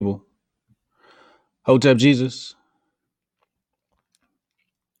Hotep Jesus,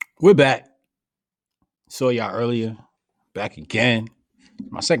 we're back. Saw y'all earlier. Back again.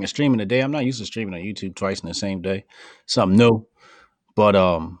 My second stream in the day. I'm not used to streaming on YouTube twice in the same day. Something new. But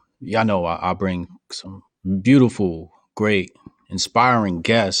y'all know I bring some beautiful, great, inspiring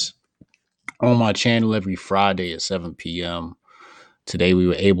guests on my channel every Friday at 7 p.m. Today we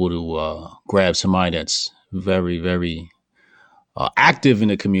were able to grab somebody that's very, very active in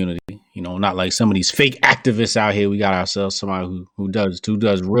the community. You know, not like some of these fake activists out here. We got ourselves somebody who does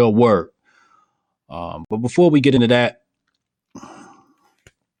real work. But before we get into that,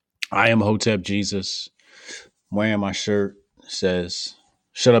 I am Hotep Jesus. I'm wearing my shirt. It says,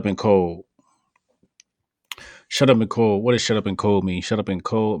 "Shut up and cold." Shut up and cold. What does shut up and cold mean? Shut up and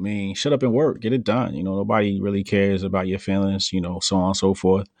cold mean shut up and work. Get it done. You know, nobody really cares about your feelings. You know, so on and so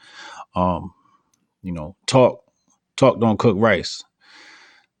forth. Um, talk don't cook rice.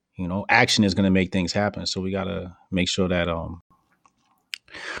 You know, action is going to make things happen. So we gotta make sure that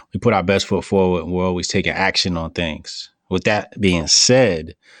we put our best foot forward and we're always taking action on things. With that being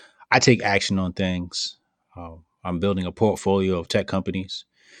said, I take action on things. I'm building a portfolio of tech companies.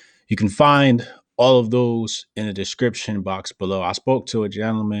 You can find all of those in the description box below. I spoke to a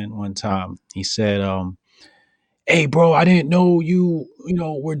gentleman one time. He said, "Hey, bro, I didn't know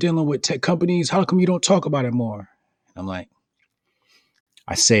we're dealing with tech companies. How come you don't talk about it more?" I'm like,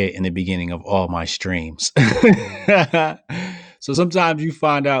 I say it in the beginning of all my streams. So sometimes you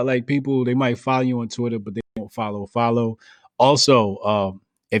find out like people, they might follow you on Twitter, but they don't follow. Also,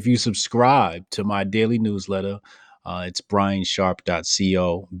 if you subscribe to my daily newsletter, it's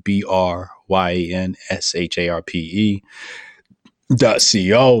bryansharp.co,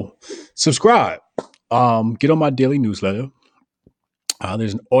 BRYANSHARPE.co. Subscribe. Get on my daily newsletter.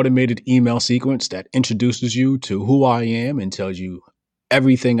 There's an automated email sequence that introduces you to who I am and tells you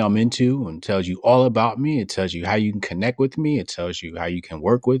everything I'm into and tells you all about me. It tells you how you can connect with me. It tells you how you can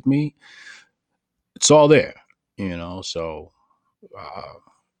work with me. It's all there, you know. So, uh,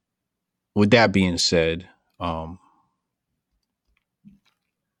 with that being said,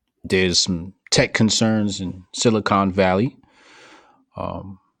 there's some tech concerns in Silicon Valley,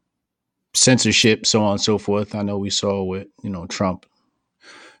 um, censorship, so on and so forth. I know we saw with Trump.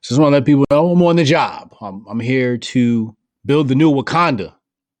 So, I just want to let people know I'm on the job. I'm here to build the new Wakanda.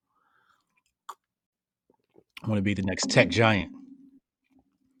 I want to be the next tech giant.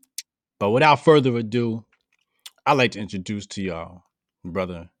 But without further ado, I'd like to introduce to y'all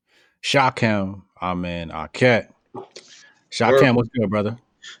brother Shakem, our man, our cat. Word. Shakem, what's good, brother?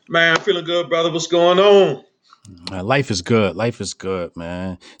 Man, feeling good, brother. What's going on? Life is good. Life is good,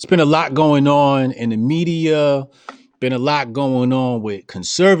 man. It's been a lot going on in the media, been a lot going on with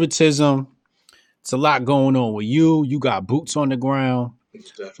conservatism. It's a lot going on with you. You got boots on the ground.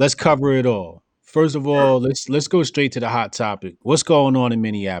 Let's Definitely. cover it all. First of Word. all, let's go straight to the hot topic. What's going on in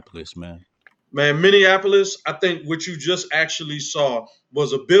Minneapolis, man? Man, Minneapolis, I think what you just actually saw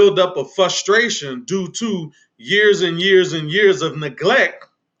was a buildup of frustration due to years and years and years of neglect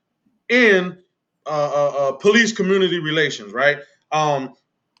in police community relations, right? Um,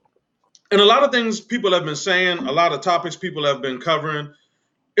 and a lot of things people have been saying, a lot of topics people have been covering,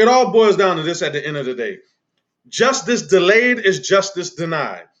 it all boils down to this at the end of the day. Justice delayed is justice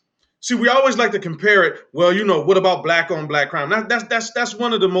denied. See, we always like to compare it. Well, what about black on black crime? That's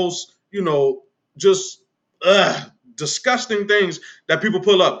one of the most just disgusting things that people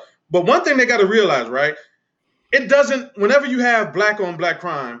pull up. But one thing they got to realize, right? It doesn't. Whenever you have black on black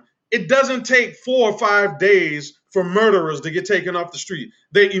crime, it doesn't take 4 or 5 days for murderers to get taken off the street.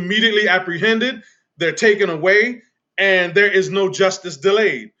 They're immediately apprehended. They're taken away, and there is no justice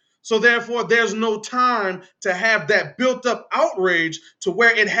delayed. So therefore, there's no time to have that built up outrage to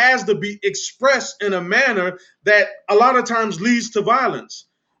where it has to be expressed in a manner that a lot of times leads to violence.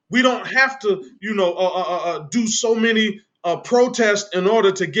 We don't have to, do so many protests in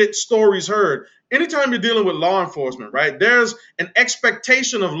order to get stories heard. Anytime you're dealing with law enforcement, right, there's an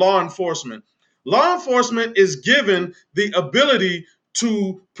expectation of law enforcement. Law enforcement is given the ability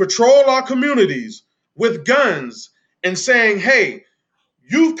to patrol our communities with guns and saying, hey,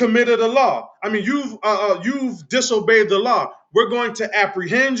 you've committed a law. I mean, you've disobeyed the law. We're going to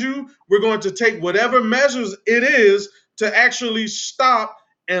apprehend you. We're going to take whatever measures it is to actually stop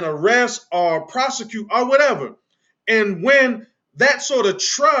and arrest or prosecute or whatever. And when that sort of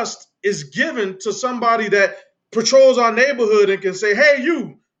trust is given to somebody that patrols our neighborhood and can say,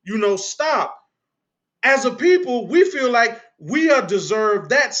 hey, stop. As a people, we feel like we are deserved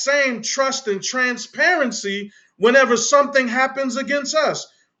that same trust and transparency whenever something happens against us.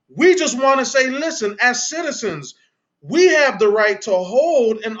 We just want to say, listen, as citizens, we have the right to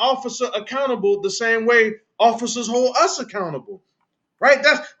hold an officer accountable the same way officers hold us accountable, right?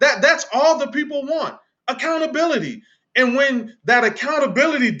 That's all the people want, accountability. And when that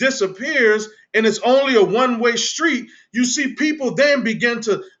accountability disappears and it's only a one-way street, you see people then begin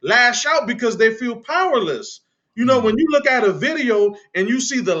to lash out because they feel powerless. You know, when you look at a video and you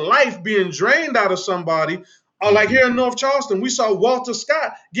see the life being drained out of somebody, like here in North Charleston, we saw Walter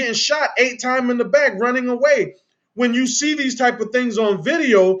Scott getting shot 8 times in the back, running away. When you see these type of things on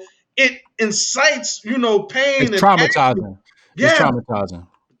video, it incites, pain It's and anger. traumatizing. It's Yeah, traumatizing.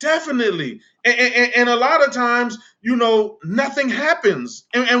 definitely. And a lot of times, nothing happens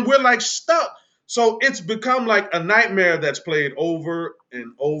and we're like stuck. So it's become like a nightmare that's played over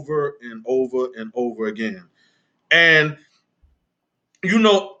and over and over and over again. And, you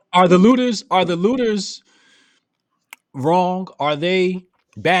know, Are the looters wrong? Are they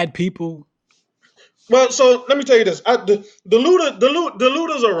bad people? well, so let me tell you this: the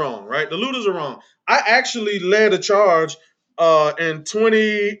looters are wrong, right? The looters are wrong. I actually led a charge in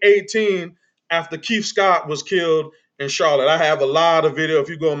 2018 after Keith Scott was killed in Charlotte. I have a lot of video. If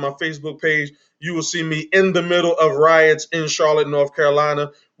you go on my Facebook page, you will see me in the middle of riots in Charlotte, North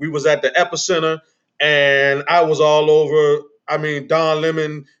Carolina. We was at the epicenter, and I was all over. I mean, Don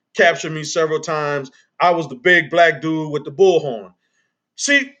Lemon captured me several times. I was the big black dude with the bullhorn.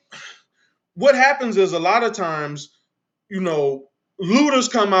 See, what happens is a lot of times, looters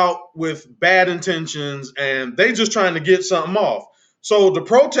come out with bad intentions and they just trying to get something off. So the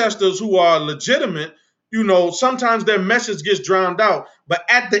protesters who are legitimate, sometimes their message gets drowned out. But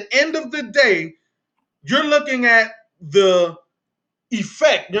at the end of the day, you're looking at the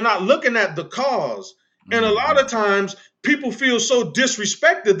effect. You're not looking at the cause. And a lot of times people feel so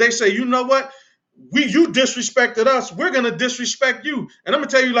disrespected. They say, you know what? You disrespected us. We're gonna disrespect you. And I'm gonna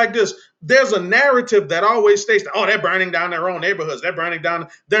tell you like this: there's a narrative that always states that, oh, they're burning down their own neighborhoods. They're burning down.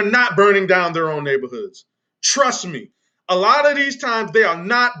 They're not burning down their own neighborhoods. Trust me. A lot of these times they are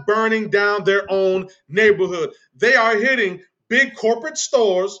not burning down their own neighborhood. They are hitting big corporate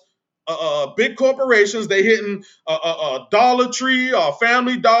stores, big corporations. They hitting Dollar Tree or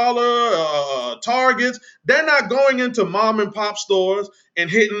Family Dollar, Targets. They're not going into mom and pop stores and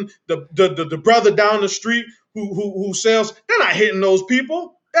hitting the brother down the street who sells. They're not hitting those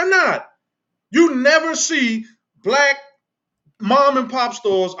people. They're not. You never see black mom and pop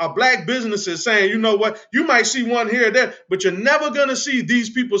stores or black businesses saying, you know what, you might see one here or there, but you're never going to see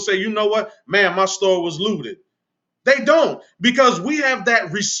these people say, you know what, man, my store was looted. They don't, because we have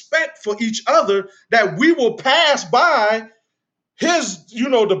that respect for each other that we will pass by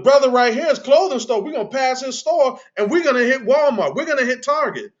the brother right here, his clothing store. We're going to pass his store and we're going to hit Walmart. We're going to hit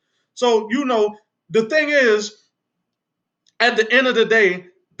Target. So, the thing is, at the end of the day,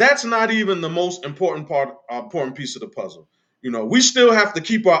 that's not even the most important piece of the puzzle. We still have to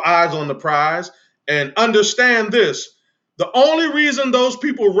keep our eyes on the prize and understand this. The only reason those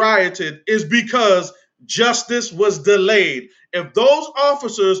people rioted is because justice was delayed. If those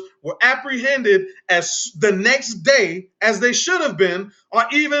officers were apprehended as the next day, as they should have been, or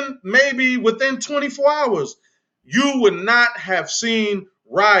even maybe within 24 hours, you would not have seen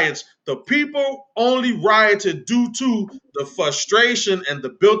riots. The people only rioted due to the frustration and the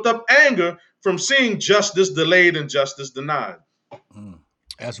built up anger from seeing justice delayed and justice denied.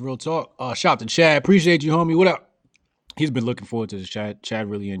 That's real talk. Shout out to Chad. Appreciate you, homie. What up? He's been looking forward to this. Chad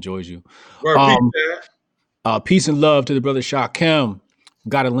really enjoys you. Word, Peace and love to the brother Shakim.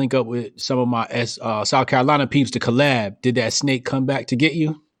 Got to link up with some of my South Carolina peeps to collab. Did that snake come back to get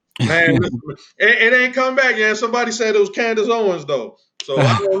you? Man, it ain't come back yet. Somebody said it was Candace Owens though, so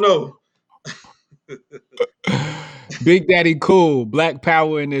I don't know. Big Daddy Cool, Black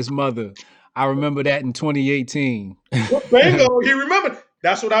Power in his mother. I remember that in 2018. Bingo, he remembered.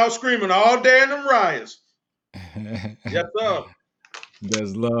 That's what I was screaming all day in them riots. Yes, sir.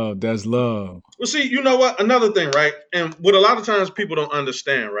 That's love. That's love. Well, see, you know what? Another thing, right? And what a lot of times people don't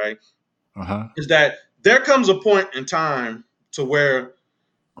understand, right, is that there comes a point in time to where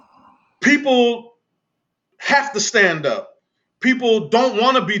people have to stand up. People don't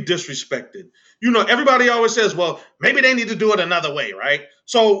want to be disrespected. Everybody always says, well, maybe they need to do it another way, right?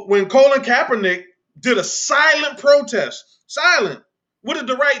 So when Colin Kaepernick did a silent protest, what did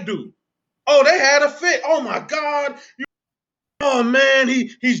the right do? Oh, they had a fit. Oh my God. Oh man,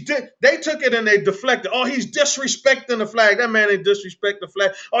 they took it and they deflected. Oh, he's disrespecting the flag. That man ain't disrespect the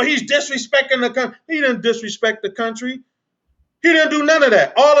flag. Oh, he's disrespecting the country. He didn't disrespect the country. He didn't do none of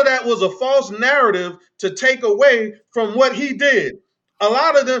that. All of that was a false narrative to take away from what he did. A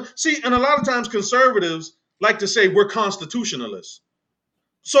lot of them, and a lot of times conservatives like to say we're constitutionalists.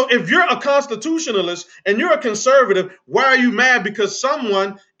 So if you're a constitutionalist and you're a conservative, why are you mad because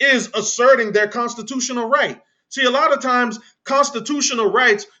someone is asserting their constitutional right? See, a lot of times constitutional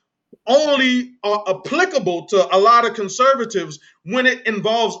rights only are applicable to a lot of conservatives when it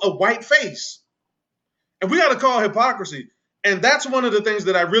involves a white face. And we got to call hypocrisy. And that's one of the things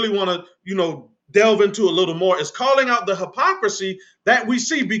that I really want to, delve into a little more is calling out the hypocrisy that we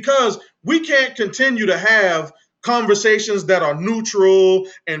see, because we can't continue to have conversations that are neutral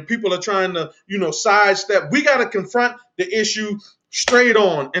and people are trying to, sidestep. We got to confront the issue straight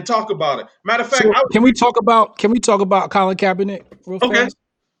on and talk about it. Matter of fact, So can we talk about Colin Kaepernick real okay, fast?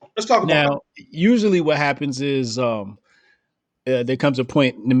 let's talk about Now, usually what happens is there comes a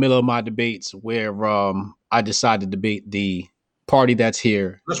point in the middle of my debates where I decide to debate the party that's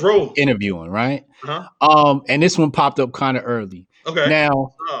here let's roll. interviewing, right? Uh-huh. And this one popped up kind of early. Okay.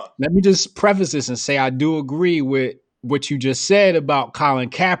 Now, let me just preface this and say I do agree with what you just said about Colin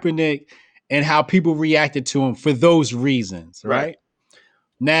Kaepernick and how people reacted to him for those reasons, right?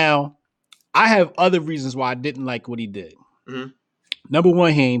 Now, I have other reasons why I didn't like what he did. Mm-hmm. Number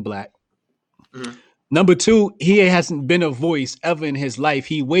one, he ain't black. Mm-hmm. Number two, he hasn't been a voice ever in his life.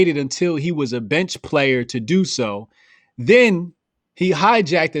 He waited until he was a bench player to do so. Then he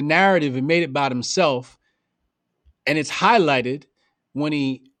hijacked the narrative and made it about himself. And it's highlighted when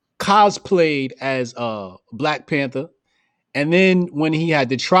he cosplayed as Black Panther. And then when he had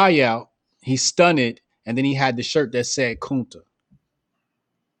the tryout, he stunted. And then he had the shirt that said Kunta.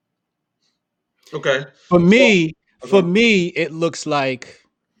 Okay. For me, it looks like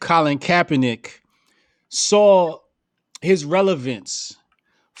Colin Kaepernick saw his relevance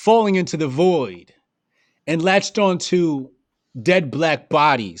falling into the void and latched onto dead black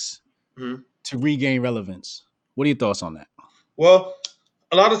bodies to regain relevance. What are your thoughts on that? Well,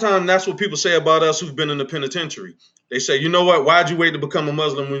 a lot of times that's what people say about us who've been in the penitentiary. They say, you know what? Why'd you wait to become a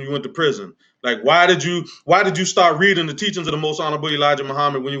Muslim when you went to prison? Like, why did you start reading the teachings of the Most Honorable Elijah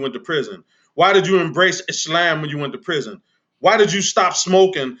Muhammad when you went to prison? Why did you embrace Islam when you went to prison? Why did you stop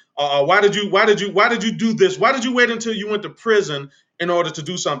smoking? Why did you do this? Why did you wait until you went to prison in order to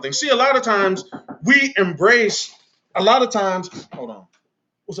do something? See, a lot of times we embrace. A lot of times, hold on.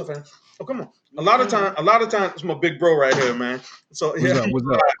 What's up, fam? Oh, come on. A lot of times, it's my big bro right here, man. So yeah, what's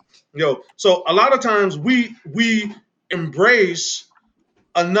up? Yo, so a lot of times we embrace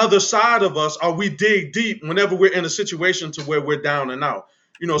another side of us, or we dig deep whenever we're in a situation to where we're down and out.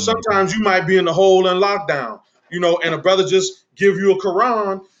 Sometimes you might be in the hole and lockdown, and a brother just give you a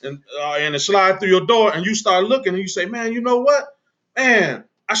Quran and it slide through your door, and you start looking and you say, man, you know what? Man,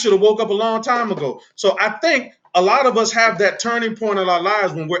 I should have woke up a long time ago. So I think a lot of us have that turning point in our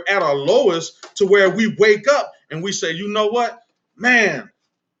lives when we're at our lowest, to where we wake up and we say, you know what, man,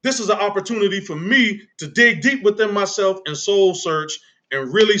 this is an opportunity for me to dig deep within myself and soul search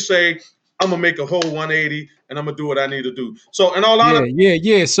and really say, I'm gonna make a whole 180 and I'm gonna do what I need to do. So, in all honesty,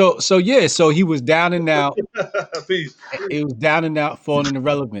 yeah. So he was down and out. Peace. It was down and out, falling into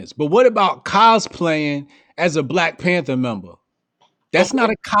relevance. But what about cosplaying as a Black Panther member? That's not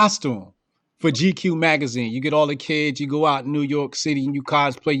a costume for GQ magazine. You get all the kids, you go out in New York City and you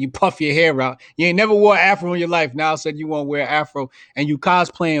cosplay, you puff your hair out. You ain't never wore afro in your life. Now said you won't wear afro, and you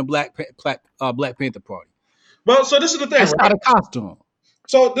cosplaying Black Panther Party. Well, so this is the thing. That's not a costume.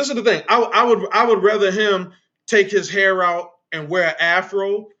 So this is the thing. I would rather him take his hair out and wear an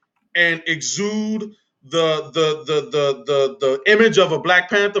afro and exude the image of a Black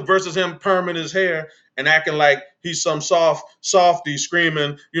Panther versus him perming his hair and acting like he's some softy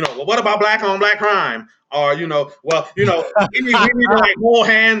screaming, well, what about black on black crime? Or, we need to like hold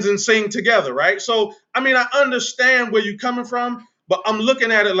hands and sing together, right? So, I mean, I understand where you're coming from, but I'm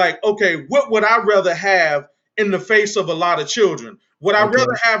looking at it like, okay, what would I rather have in the face of a lot of children? Would I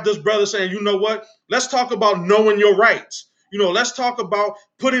rather have this brother saying, you know what, let's talk about knowing your rights. Let's talk about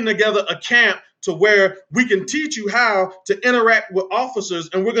putting together a camp to where we can teach you how to interact with officers,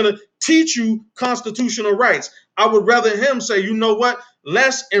 and we're going to teach you constitutional rights. I would rather him say, you know what,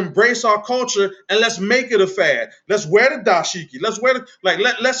 let's embrace our culture and let's make it a fad. Let's wear the dashiki. Let's wear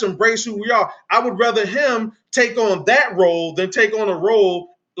let's embrace who we are. I would rather him take on that role than take on a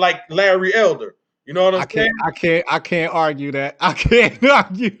role like Larry Elder. You know what I'm saying? I can't argue that. I can't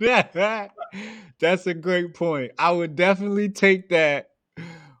argue that. That's a great point. I would definitely take that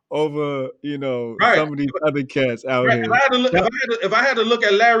over, some of these other cats out here. If I had to look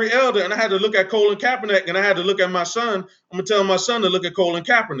at Larry Elder and I had to look at Colin Kaepernick and I had to look at my son, I'm gonna tell my son to look at Colin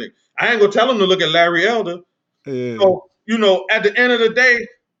Kaepernick. I ain't gonna tell him to look at Larry Elder. Yeah. So, at the end of the day,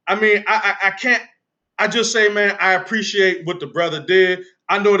 I mean, I can't. I just say, man, I appreciate what the brother did.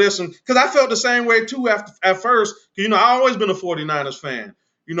 I know there's some, because I felt the same way too at first. I always been a 49ers fan.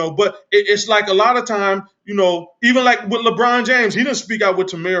 But it's like a lot of time, even like with LeBron James, he didn't speak out with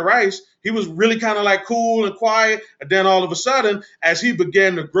Tamir Rice. He was really kind of like cool and quiet. And then all of a sudden, as he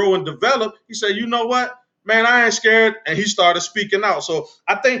began to grow and develop, he said, you know what? Man, I ain't scared. And he started speaking out. So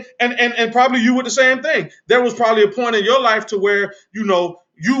I think, and probably you with the same thing. There was probably a point in your life to where,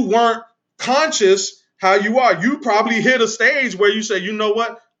 you weren't conscious how you are. You probably hit a stage where you say, you know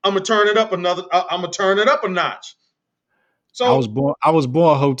what? I'm gonna turn it up a notch. So I was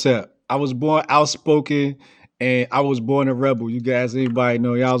born Hotep. I was born outspoken and I was born a rebel. You guys, anybody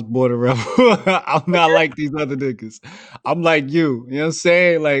know? Y'all was born a rebel. I'm not like these other niggas. I'm like you. You know what I'm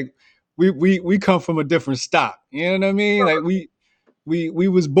saying? Like we come from a different stock. You know what I mean? Like we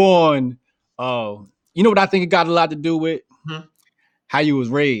was born. You know what I think it got a lot to do with? Mhm. How you was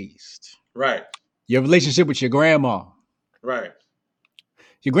raised. Right. Your relationship with your grandma. Right.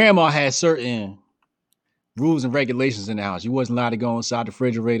 Your grandma had certain rules and regulations in the house. You wasn't allowed to go inside the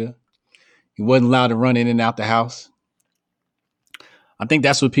refrigerator. You wasn't allowed to run in and out the house. I think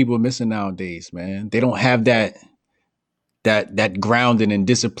that's what people are missing nowadays, man. They don't have that grounding and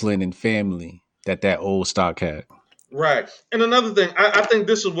discipline and family that old stock had. Right. And another thing, I think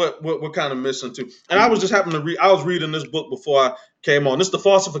this is what we're kind of missing too. And I was just happening to read, I was reading this book before I came on. This is The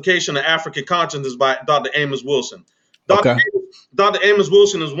Falsification of African Consciousness by Dr. Amos Wilson. Okay. Dr. Amos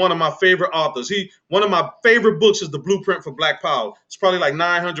Wilson is one of my favorite authors. One of my favorite books is The Blueprint for Black Power. It's probably like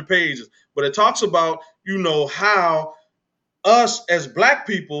 900 pages, but it talks about, how us as Black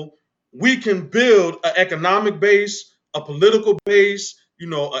people, we can build an economic base, a political base,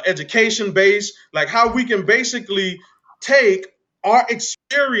 an education base, like how we can basically take our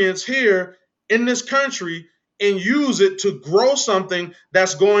experience here in this country and use it to grow something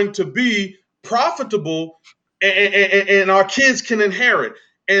that's going to be profitable and our kids can inherit.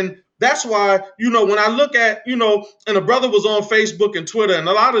 And that's why, when I look at, and a brother was on Facebook and Twitter, and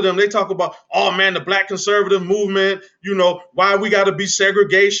a lot of them, they talk about, oh man, the Black conservative movement, why we got to be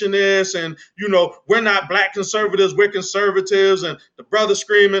segregationists, and, we're not Black conservatives, we're conservatives, and the brother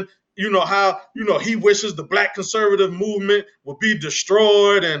screaming, how, he wishes the Black conservative movement would be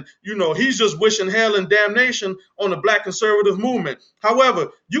destroyed, and, he's just wishing hell and damnation on the Black conservative movement. However,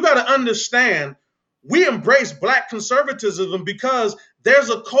 you got to understand, we embrace Black conservatism because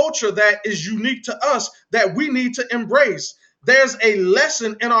there's a culture that is unique to us that we need to embrace. There's a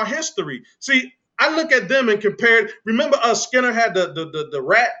lesson in our history. See, I look at them and compare. Remember, Skinner had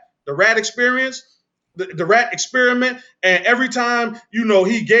the rat experience, the rat experiment, and every time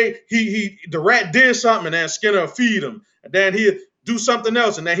the rat did something, and then Skinner would feed him, and then he'd do something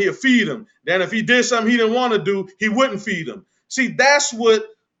else, and then he'd feed him. Then if he did something he didn't want to do, he wouldn't feed him. See, that's what's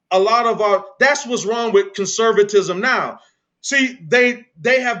wrong with conservatism now. See,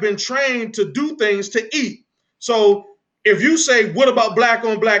 they have been trained to do things to eat. So if you say, what about Black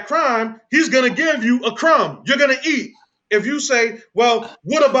on Black crime? He's going to give you a crumb. You're going to eat. If you say, well,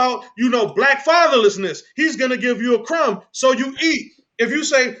 what about, Black fatherlessness? He's going to give you a crumb. So you eat. If you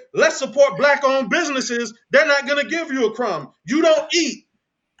say, let's support Black owned businesses, they're not going to give you a crumb. You don't eat.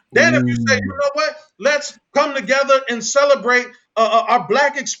 Then if you say, you know what, let's come together and celebrate our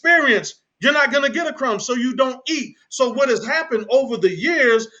Black experience, you're not going to get a crumb, so you don't eat. So what has happened over the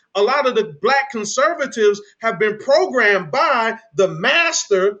years, a lot of the Black conservatives have been programmed by the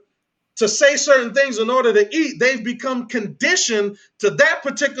master to say certain things in order to eat. They've become conditioned to that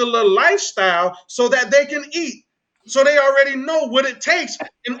particular lifestyle so that they can eat. So they already know what it takes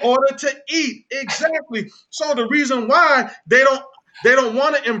in order to eat. Exactly. So the reason why they don't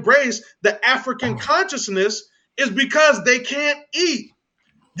want to embrace the African consciousness is because they can't eat.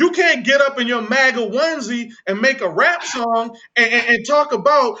 You can't get up in your MAGA onesie and make a rap song and talk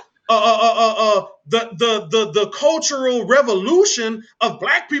about the cultural revolution of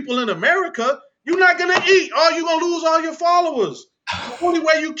Black people in America. You're not gonna eat. You're gonna lose all your followers. The only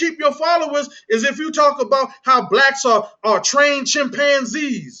way you keep your followers is if you talk about how Blacks are trained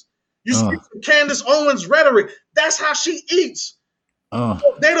chimpanzees. You speak Candace Owens rhetoric. That's how she eats.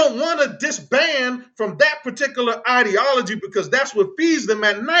 They don't want to disband from that particular ideology because that's what feeds them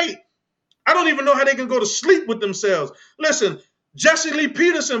at night. I don't even know how they can go to sleep with themselves. Listen, Jesse Lee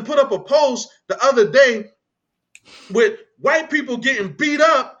Peterson put up a post the other day with white people getting beat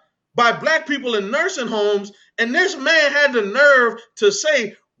up by Black people in nursing homes, and this man had the nerve to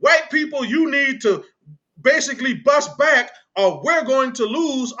say, white people, you need to basically bust back or we're going to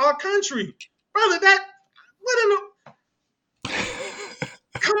lose our country. Brother, what in the...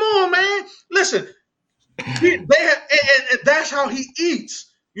 Come on, man. Listen, and that's how he eats.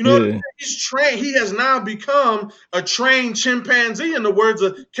 He's trained. He has now become a trained chimpanzee, in the words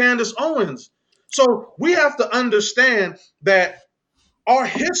of Candace Owens. So we have to understand that our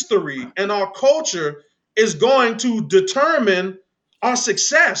history and our culture is going to determine our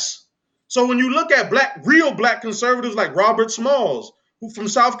success. So when you look at real black conservatives like Robert Smalls, who from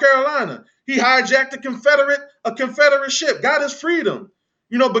South Carolina, he hijacked a Confederate ship, got his freedom,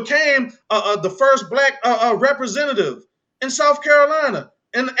 became the first black representative in South Carolina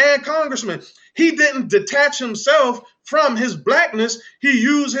and congressman. He didn't detach himself from his blackness. He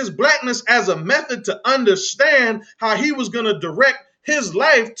used his blackness as a method to understand how he was going to direct his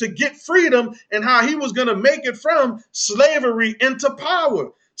life to get freedom and how he was going to make it from slavery into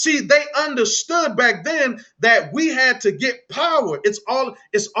power. See, they understood back then that we had to get power. It's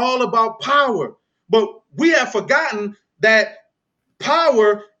all about power. But we have forgotten that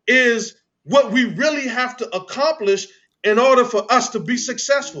power is what we really have to accomplish in order for us to be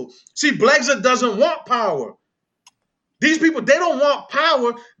successful. See, Brexit doesn't want power. These people, they don't want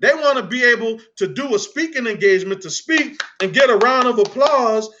power. They want to be able to do a speaking engagement, to speak and get a round of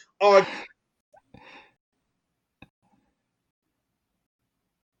applause. Or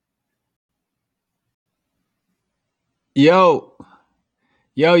Yo,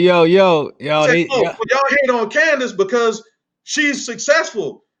 say, y'all hate on Candace because she's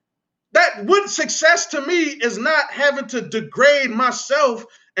successful. What success to me is not having to degrade myself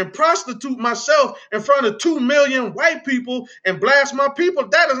and prostitute myself in front of 2 million white people and blast my people.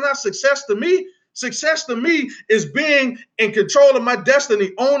 That is not success to me. Success to me is being in control of my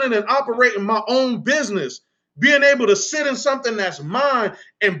destiny, owning and operating my own business, being able to sit in something that's mine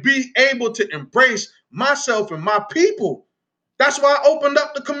and be able to embrace myself and my people. That's why I opened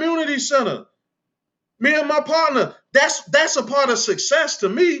up the community center. Me and my partner, that's a part of success to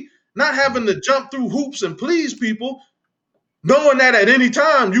me. Not having to jump through hoops and please people, knowing that at any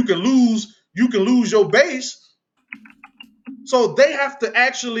time you can lose your base. So they have to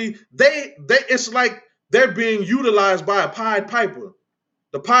actually it's like they're being utilized by a Pied Piper.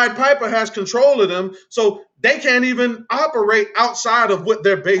 The Pied Piper has control of them, so they can't even operate outside of what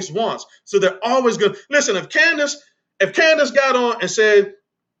their base wants. So they're always going to listen. If Candace got on and said,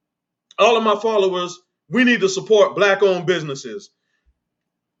 all of my followers, we need to support black-owned businesses,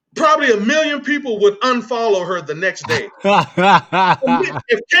 probably 1 million people would unfollow her the next day.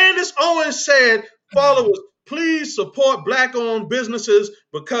 If Candace Owens said, followers, please support black-owned businesses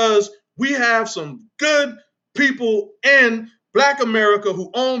because we have some good people in Black America who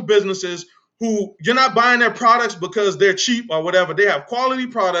own businesses, who you're not buying their products because they're cheap or whatever. They have quality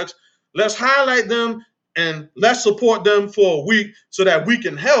products. Let's highlight them and let's support them for a week so that we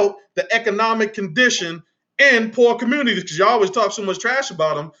can help the economic condition in poor communities, because you always talk so much trash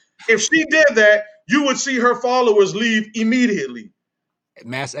about them. If she did that, you would see her followers leave immediately.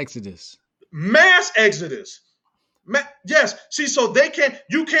 Mass exodus. Yes. See, so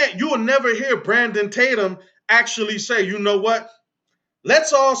you will never hear Brandon Tatum actually say, you know what?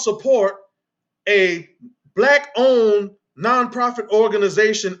 Let's all support a black-owned nonprofit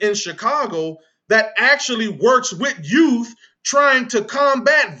organization in Chicago that actually works with youth trying to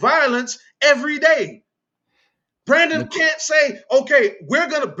combat violence every day. Brandon can't say, okay,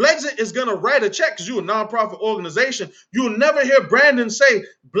 Brexit is gonna write a check because you're a nonprofit organization. You'll never hear Brandon say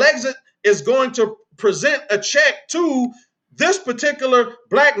Brexit is going to present a check to this particular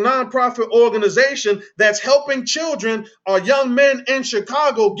black nonprofit organization that's helping children or young men in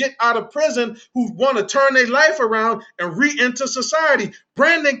Chicago get out of prison who want to turn their life around and re-enter society.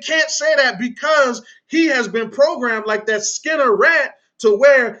 Brandon can't say that because he has been programmed like that Skinner rat to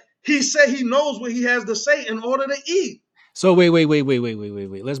where he said he knows what he has to say in order to eat. So wait.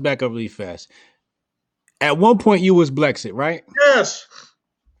 Let's back up really fast. At one point, you was Brexit, right? Yes.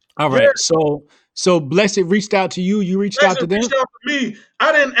 All right. Yes. So Brexit reached out to you. You reached out to them. Reached out to me.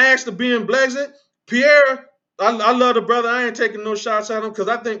 I didn't ask to be in Brexit. Pierre, I love the brother. I ain't taking no shots at him because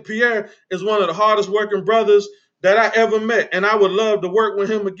I think Pierre is one of the hardest working brothers that I ever met, and I would love to work with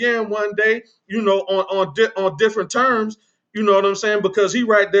him again one day. On different terms. You know what I'm saying? Because he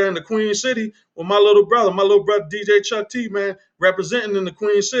right there in the Queen City with my little brother DJ Chuck T, man, representing in the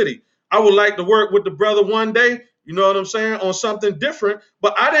Queen City. I would like to work with the brother one day, you know what I'm saying, on something different.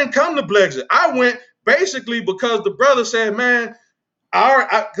 But I didn't come to Brexit. I went basically because the brother said, man,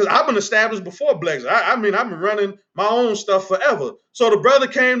 because I've been established before Brexit. I've been running my own stuff forever. So the brother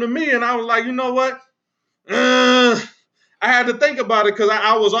came to me and I was like, you know what? I had to think about it because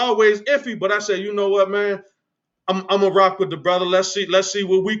I was always iffy. But I said, you know what, man? I'm gonna rock with the brother. Let's see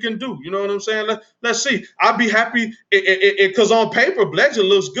what we can do. You know what I'm saying? Let's see. I'd be happy because on paper Brexit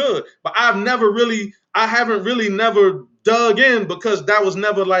looks good, but I haven't really never dug in because that was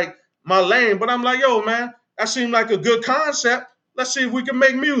never like my lane. But I'm like, yo, man, that seemed like a good concept. Let's see if we can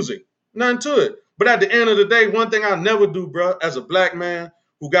make music. Nothing to it. But at the end of the day, one thing I never do, bro, as a black man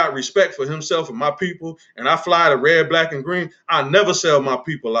who got respect for himself and my people, and I fly the red, black, and green, I never sell my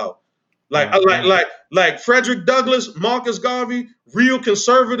people out. Like Frederick Douglass, Marcus Garvey, real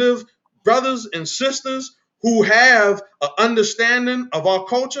conservative brothers and sisters who have an understanding of our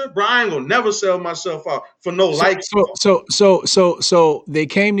culture, Brian will never sell myself out for no likes. So they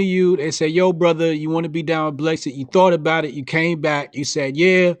came to you. They said, "Yo, brother, you want to be down with Blexit?" You thought about it. You came back. You said,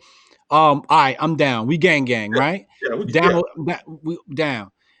 "Yeah, all right, I'm down. We gang, right? Yeah, we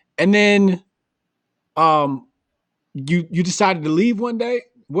down." And then, you decided to leave one day.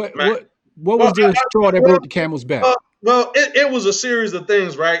 What man. was the straw that broke the camel's back? Well, it was a series of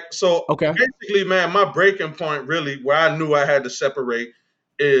things, right? So Okay. basically, man, my breaking point really where I knew I had to separate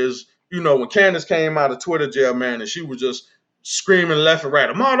is, when Candace came out of Twitter jail, man, and she was just screaming left and right,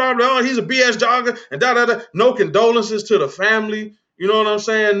 oh, he's a BS jogger, and da da da. No condolences to the family. You know what I'm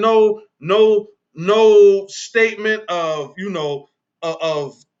saying? No statement of,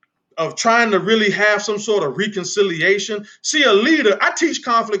 of trying to really have some sort of reconciliation. See, a leader, I teach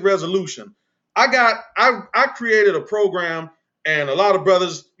conflict resolution. I created a program, and a lot of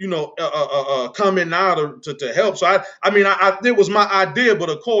brothers, come in now to help. So it was my idea, but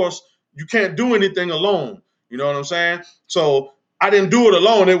of course you can't do anything alone. You know what I'm saying? So I didn't do it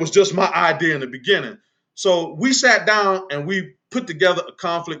alone. It was just my idea in the beginning. So we sat down and we put together a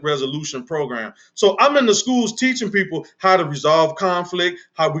conflict resolution program. So I'm in the schools teaching people how to resolve conflict,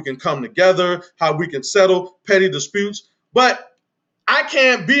 how we can come together, how we can settle petty disputes. But I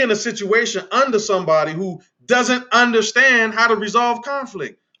can't be in a situation under somebody who doesn't understand how to resolve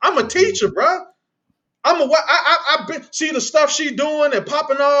conflict. I'm a teacher, bro. I see the stuff she doing and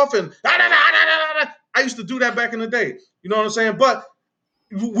popping off and I used to do that back in the day. You know what I'm saying? But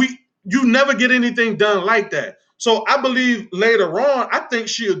you never get anything done like that. So I believe later on, I think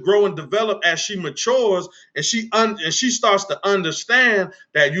she'll grow and develop as she matures and she starts to understand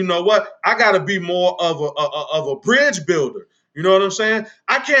that, you know what, I got to be more of a bridge builder. You know what I'm saying?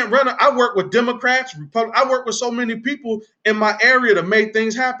 I can't I work with Democrats, Republicans. I work with so many people in my area to make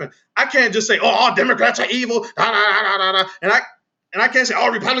things happen. I can't just say, oh, all Democrats are evil, and I can't say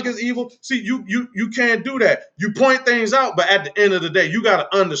all Republicans are evil. See, you can't do that. You point things out, but at the end of the day, you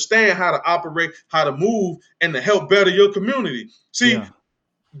got to understand how to operate, how to move, and to help better your community. See,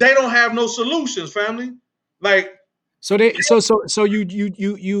 They don't have no solutions, family. Like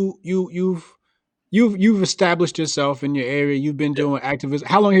you've established yourself in your area. You've been doing activism.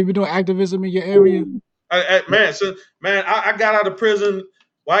 How long have you been doing activism in your area? I got out of prison.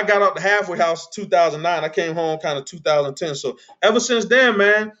 Well, I got out the halfway house 2009. I came home kind of 2010. So ever since then,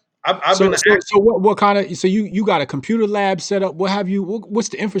 man, I've been. So what kind of? So you got a computer lab set up? What have you? What's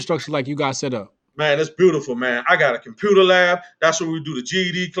the infrastructure like you got set up? Man, it's beautiful, man. I got a computer lab. That's where we do the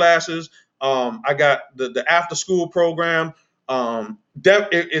GED classes. I got the after school program.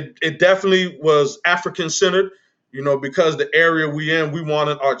 It definitely was African centered, because the area we in, we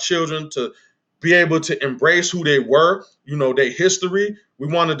wanted our children to be able to embrace who they were, their history. We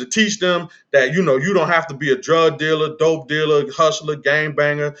wanted to teach them that, you don't have to be a drug dealer, dope dealer, hustler,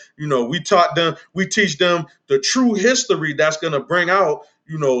 gangbanger. We teach them the true history that's going to bring out,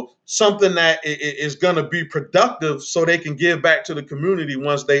 something that is going to be productive so they can give back to the community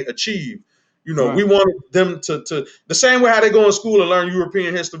once they achieve. Right. We wanted them to the same way how they go in school and learn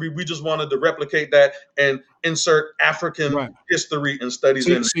European history. We just wanted to replicate that and insert African history and studies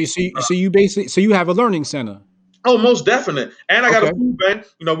in. So you have a learning center. Oh, most definite. And I got a food bank.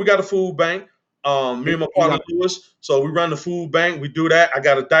 We got a food bank. Me and my partner Lewis. So we run the food bank. We do that. I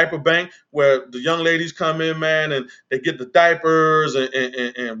got a diaper bank where the young ladies come in, man, and they get the diapers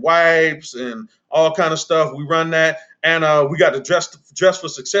and wipes and all kind of stuff. We run that. And we got the Dress for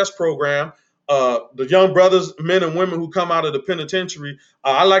Success program. The young brothers, men and women who come out of the penitentiary,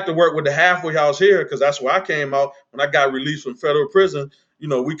 I like to work with the halfway house here because that's where I came out when I got released from federal prison.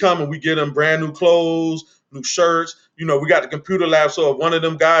 We come and we get them brand new clothes, new shirts. We got the computer lab. So if one of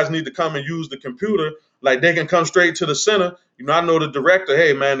them guys need to come and use the computer, like they can come straight to the center. I know the director,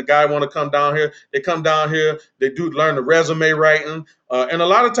 hey, man, the guy want to come down here. They come down here. They do learn the resume writing. And a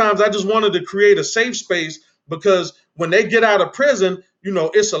lot of times I just wanted to create a safe space because when they get out of prison,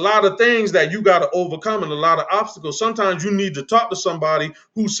 it's a lot of things that you got to overcome and a lot of obstacles. Sometimes you need to talk to somebody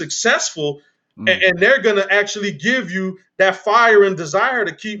who's successful and they're going to actually give you that fire and desire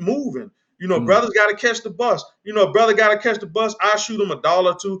to keep moving. Brothers got to catch the bus. Brother got to catch the bus. I shoot him $1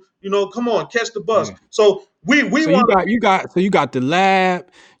 or $2. Come on, catch the bus. Yeah. So you got the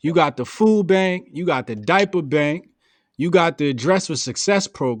lab, you got the food bank, you got the diaper bank, you got the Dress for Success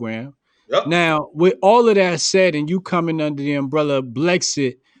program. Yep. Now, with all of that said, and you coming under the umbrella of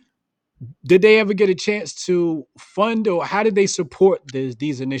Blexit, did they ever get a chance to fund, or how did they support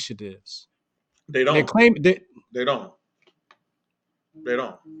these initiatives? They They don't. claim that They don't. They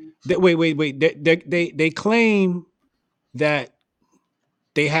don't. wait. They claim that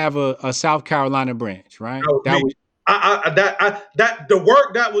they have a South Carolina branch, right? That was That me. was That the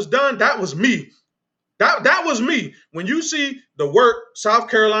work that was done, that was me. That was me. When you see the work South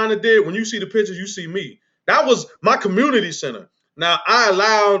Carolina did, when you see the pictures, you see me. That was my community center. Now I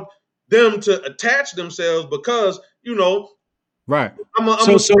allowed them to attach themselves because right. I'm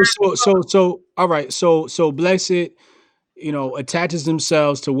So a so so so so all right. So Blexit, attaches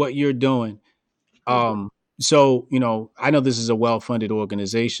themselves to what you're doing. Um, so I know this is a well-funded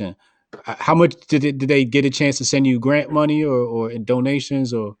organization. How much did they get a chance to send you grant money or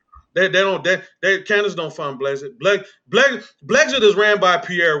donations or? they don't Candace don't fund Blexit. Blexit is ran by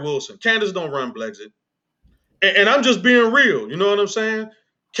Pierre Wilson. Candace don't run Blexit. And I'm just being real. You know what I'm saying?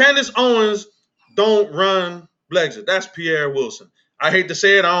 Candace Owens don't run Blexit. That's Pierre Wilson. I hate to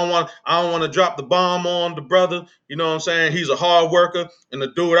say it. I don't want to drop the bomb on the brother. You know what I'm saying? He's a hard worker and the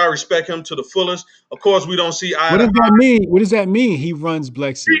dude. I respect him to the fullest. Of course, we don't see eye What to does eye. that mean? What does that mean? He runs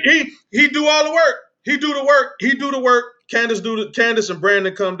Blexit. He do all the work. He do the work. He do the work. Candace and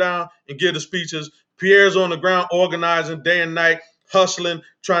Brandon come down and give the speeches. Pierre's on the ground organizing day and night, hustling,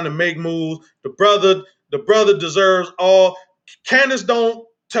 trying to make moves. The brother deserves all. Candace don't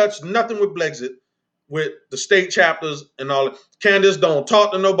touch nothing with Blexit, with the state chapters and all that. Candace don't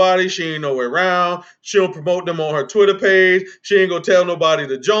talk to nobody. She ain't nowhere around. She don't promote them on her Twitter page. She ain't gonna tell nobody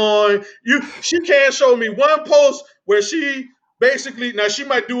to join. She can't show me one post where she basically, now she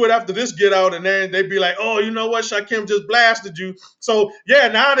might do it after this get out, and then they'd be like, oh, you know what, Shakim just blasted you. So yeah,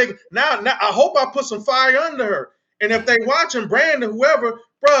 now I hope I put some fire under her. And if they watching Brandon, whoever,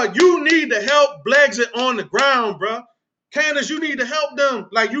 bro, you need to help Blexit on the ground, bro. Candace, you need to help them.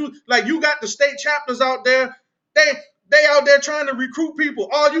 Like you got the state chapters out there. They out there trying to recruit people.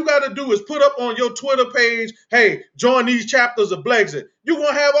 All you got to do is put up on your Twitter page, hey, join these chapters of Blexit. You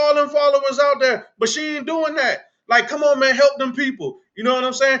gonna have all them followers out there, but she ain't doing that. Like, come on, man, help them people. You know what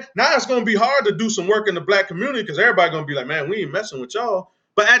I'm saying? Now it's gonna be hard to do some work in the black community because everybody gonna be like, man, we ain't messing with y'all.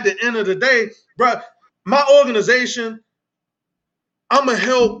 But at the end of the day, bro, my organization, I'm gonna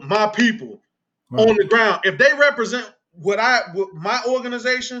help my people on the ground. If they represent what my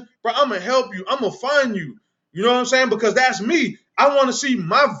organization, bro, I'm gonna help you. I'm gonna fund you. You know what I'm saying? Because that's me. I want to see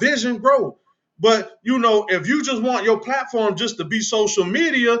my vision grow. But if you just want your platform just to be social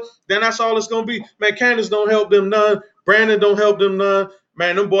media, then that's all it's gonna be. Man, Candace don't help them none. Brandon don't help them none.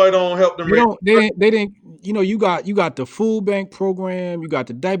 Man, them boy don't help them. They don't. They didn't. You got the food bank program. You got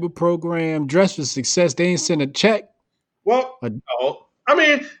the diaper program. Dress for Success. They ain't send a check. Well, no. I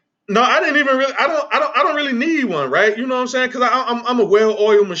mean, no, I didn't even really. I don't really need one, right? You know what I'm saying? Because I'm a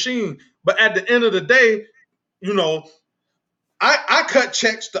well-oiled machine. But at the end of the day, I cut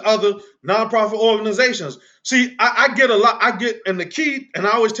checks to other nonprofit organizations. See, I get a lot. And the key, and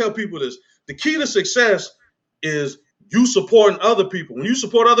I always tell people this: the key to success is you supporting other people. When you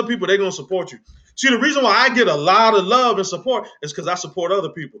support other people, they're gonna support you. See, the reason why I get a lot of love and support is because I support other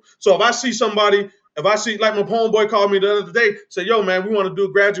people. So if I see like my homeboy called me the other day, said, "Yo, man, we want to do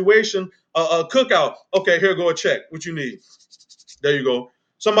a graduation cookout." Okay, here go a check. What you need? There you go.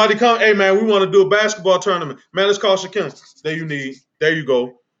 Somebody come, hey man, we want to do a basketball tournament. Man, let's call Shakim. There you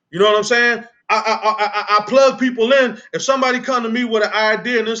go. You know what I'm saying? I plug people in. If somebody come to me with an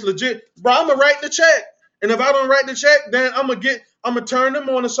idea and it's legit, bro, I'm gonna write the check. And if I don't write the check, then I'm gonna turn them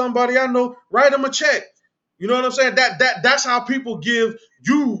on to somebody I know, write them a check. You know what I'm saying? That's how people give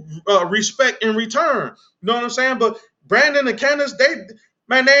you respect in return. You know what I'm saying? But Brandon and Candace,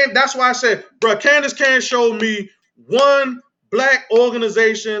 that's why I said, bro, Candace can't show me one black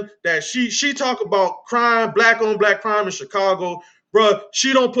organization that she talk about crime, black on black crime in Chicago, bro.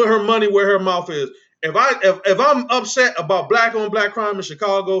 She don't put her money where her mouth is. If I'm upset about black on black crime in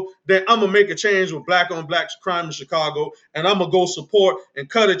Chicago, then I'm gonna make a change with black on black crime in Chicago, and I'm gonna go support and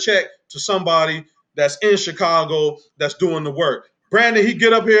cut a check to somebody that's in Chicago that's doing the work. Brandon, he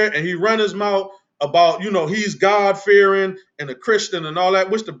get up here and he run his mouth about, he's God fearing and a Christian and all that,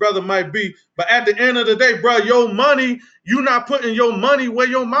 which the brother might be. But at the end of the day, bro, your money, you not putting your money where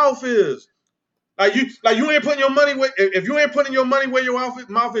your mouth is. Like you ain't putting your money where, if you ain't putting your money where your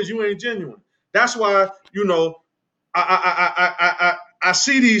mouth is, you ain't genuine. That's why, I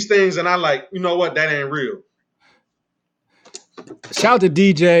see these things and I like, you know what, that ain't real. Shout out to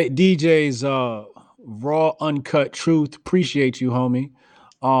DJ's raw uncut truth. Appreciate you, homie.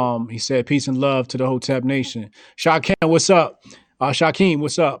 He said peace and love to the Hotep Nation. Shakim, what's up? Shakeem,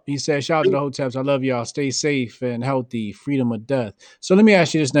 what's up? He said, shout out to the Hoteps. I love y'all. Stay safe and healthy. Freedom of death. So let me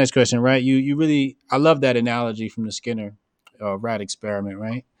ask you this next question, right? You really, I love that analogy from the Skinner rat experiment,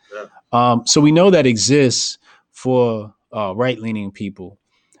 right? Yeah. So we know that exists for right-leaning people.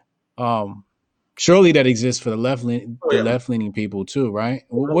 Surely that exists for the left-leaning people too, right?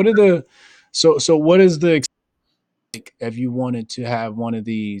 What are the so what is the if you wanted to have one of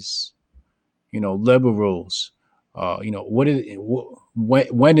these, liberals? What is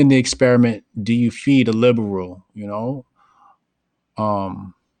when in the experiment do you feed a liberal? When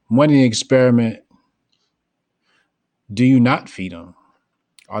in the experiment do you not feed them?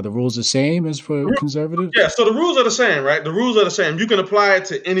 Are the rules the same as for conservatives? Yeah, so the rules are the same, right? The rules are the same. You can apply it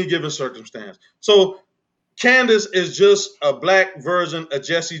to any given circumstance. So Candace is just a black version of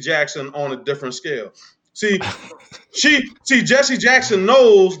Jesse Jackson on a different scale. See, Jesse Jackson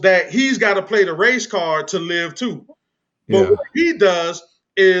knows that he's got to play the race card to live too. But what he does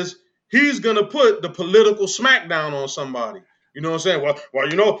is he's gonna put the political smackdown on somebody. You know what I'm saying? We're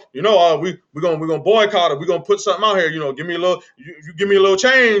gonna boycott it. We're gonna put something out here. Give me a little. You give me a little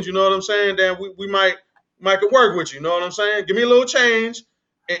change. You know what I'm saying? Then we might could work with you. You know what I'm saying? Give me a little change.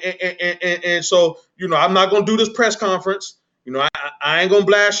 And so I'm not gonna do this press conference. I ain't gonna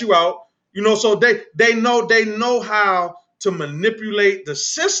blast you out. So they know how to manipulate the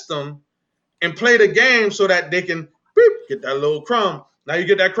system and play the game so that they can get that little crumb. Now you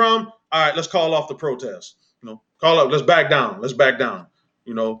get that crumb. All right, let's call off the protest. Call up. Let's back down. Let's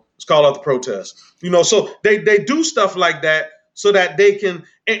call off the protest. So they do stuff like that so that they can.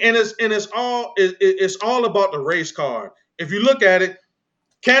 And it's all about the race card. If you look at it,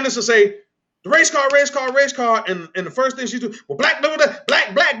 Candace will say the race card, and the first thing she do, well, black, and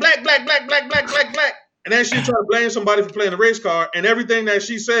then she try to blame somebody for playing the race card, and everything that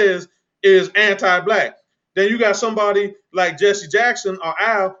she says is anti-black. Then you got somebody like Jesse Jackson or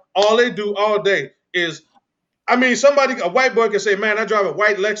Al, all they do all day is, a white boy can say, man, I drive a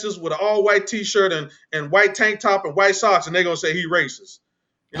white Lexus with an all-white T-shirt and white tank top and white socks, and they're going to say he racist.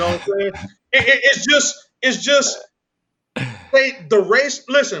 You know what I'm saying? It's just the race.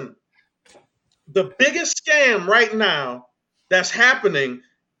 Listen, the biggest scam right now that's happening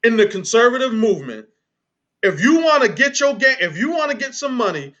in the conservative movement, if you want to get some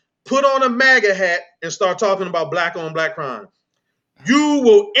money, put on a MAGA hat and start talking about black on black crime. You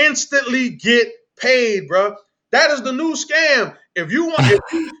will instantly get paid, bro. That is the new scam. And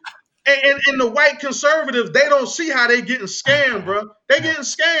the white conservatives, they don't see how they getting scammed, bro. They getting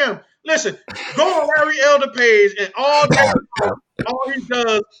scammed. Listen, go on Larry Elder page and all he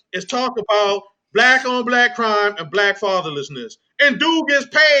does is talk about black on black crime and black fatherlessness. And dude gets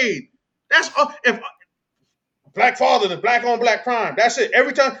paid. That's all. If black fatherlessness, black on black crime, that's it.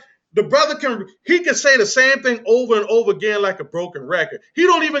 Every time the brother can say the same thing over and over again like a broken record. He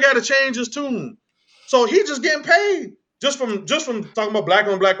don't even got to change his tune. So he just getting paid just from talking about black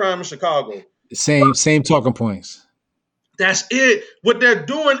on black crime in Chicago. Same talking points. That's it. What they're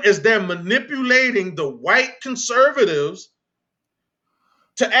doing is they're manipulating the white conservatives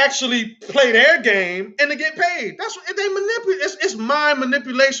to actually play their game and to get paid. That's what they manipulate. It's mind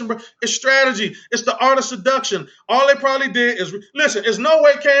manipulation, bro. It's strategy. It's the art of seduction. All they probably did is listen. There's no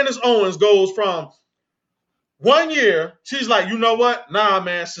way Candace Owens goes from 1 year. She's like, you know what? Nah,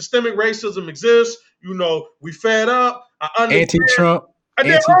 man. Systemic racism exists. We fed up. I understand. Anti-Trump. And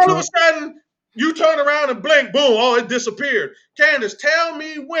then all of a sudden, you turn around and blink, boom, it disappeared. Candace, tell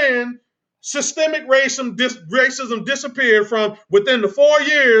me when systemic racism disappeared from within the 4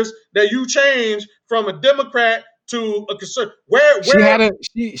 years that you changed from a Democrat to a conservative. Where she had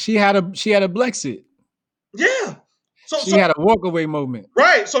a Brexit. Yeah. She had a walkaway moment.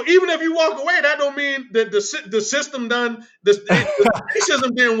 Right. So even if you walk away, that don't mean that the system done. The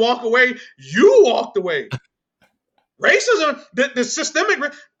racism didn't walk away. You walked away. Racism, the systemic,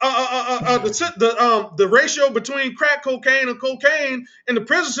 the ratio between crack cocaine and cocaine in the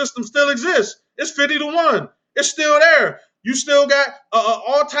prison system still exists. It's 50-1. It's still there. You still got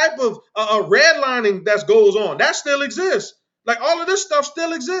all type of redlining that goes on. That still exists. Like all of this stuff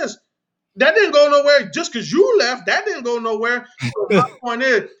still exists. That didn't go nowhere just because you left. That didn't go nowhere. So my point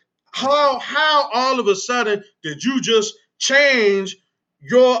is, how all of a sudden did you just change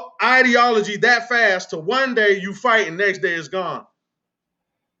your ideology that fast to one day you fight and next day it's gone?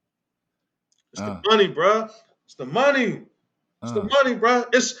 It's the money, bro. It's the money. It's the money, bro.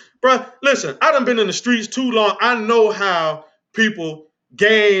 Listen, I done been in the streets too long. I know how people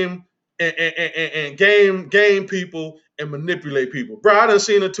game and game people and manipulate people. Bro, I done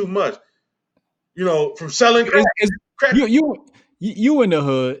seen it too much. From selling crack. You in the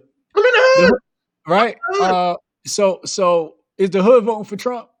hood. I'm in the hood. Right? So Is the hood voting for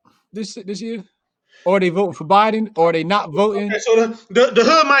Trump this year? Or they voting for Biden? Or they not voting? Okay, so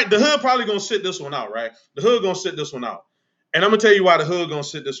the hood probably gonna sit this one out, right? The hood gonna sit this one out, and I'm gonna tell you why the hood gonna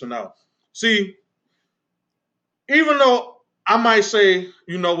sit this one out. See, even though I might say,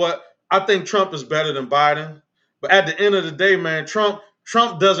 you know what, I think Trump is better than Biden, but at the end of the day, man, Trump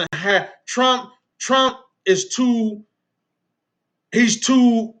doesn't have Trump is too. He's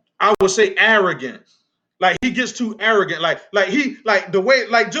too, I would say, arrogant. Like he gets too arrogant. Like the way,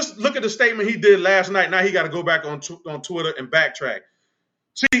 like, just look at the statement he did last night. Now he got to go back on Twitter and backtrack.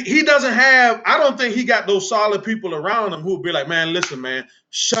 See, he doesn't have. I don't think he got those solid people around him who would be like, man, listen, man,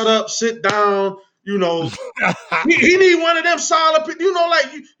 shut up, sit down. You know, he need one of them solid people.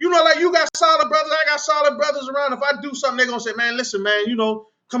 Like you got solid brothers. I got solid brothers around. If I do something, they're gonna say, man, listen, man,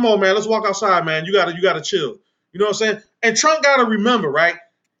 come on, man, let's walk outside, man. You gotta chill. You know what I'm saying? And Trump gotta remember, right?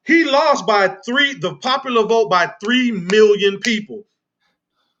 He lost by the popular vote by 3 million people.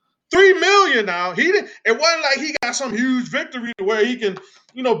 3 million now. It wasn't like he got some huge victory where he can,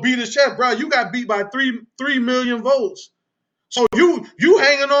 beat his chest, bro. You got beat by 3 million votes. So you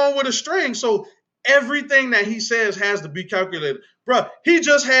hanging on with a string. So everything that he says has to be calculated. Bro, he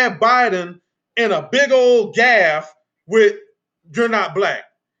just had Biden in a big old gaffe with "you're not black."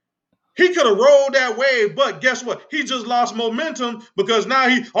 He could have rolled that wave, but guess what? He just lost momentum because now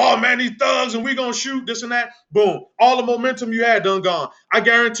these thugs and we gonna shoot this and that. Boom. All the momentum you had done gone. I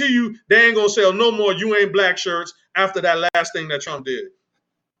guarantee you they ain't gonna sell no more "you ain't black" shirts after that last thing that Trump did.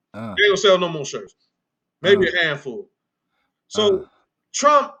 They ain't gonna sell no more shirts. Maybe a handful. So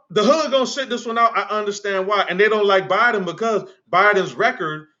Trump, the hood gonna sit this one out. I understand why. And they don't like Biden because Biden's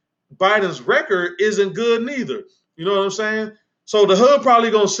record isn't good neither. You know what I'm saying? So the hood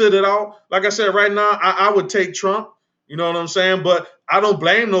probably gonna sit it out. Like I said, right now, I would take Trump. You know what I'm saying? But I don't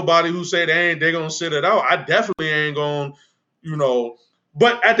blame nobody who say they're gonna sit it out. I definitely ain't gonna,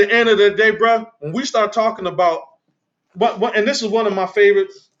 But at the end of the day, bro, when we start talking about what, and this is one of my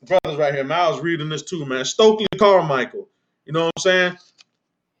favorite brothers right here, man. I was reading this too, man. Stokely Carmichael. You know what I'm saying?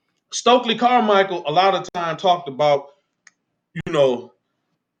 Stokely Carmichael a lot of time talked about,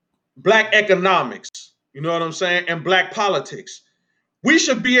 black economics. You know what I'm saying? And black politics. We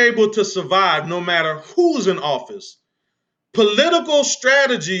should be able to survive no matter who's in office. Political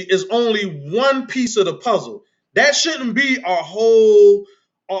strategy is only one piece of the puzzle. That shouldn't be our whole,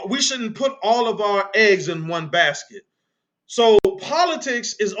 we shouldn't put all of our eggs in one basket. So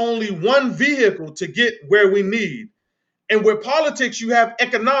politics is only one vehicle to get where we need. And with politics, you have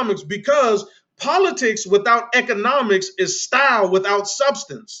economics because politics without economics is style without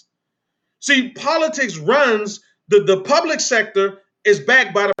substance. See, politics runs, the public sector is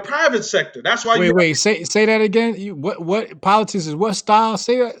backed by the private sector. That's why say that again. What politics is what style?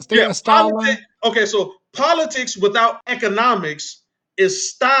 Say that style. Okay, so politics without economics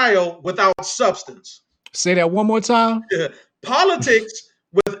is style without substance. Say that one more time. Yeah. Politics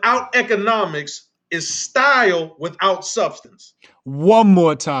without economics is style without substance. One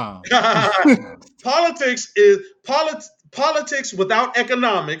more time. Politics without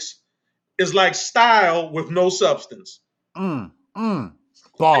economics is like style with no substance.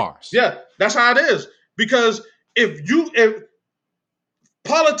 Bars. Yeah, that's how it is. Because if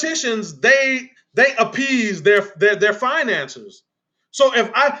politicians, they appease their financiers. So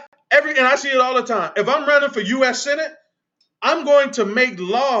and I see it all the time. If I'm running for U.S. Senate, I'm going to make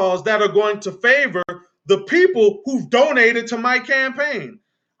laws that are going to favor the people who've donated to my campaign.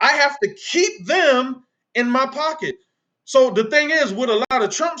 I have to keep them in my pocket. So the thing is, with a lot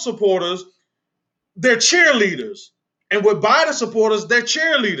of Trump supporters, they're cheerleaders. And with Biden supporters, they're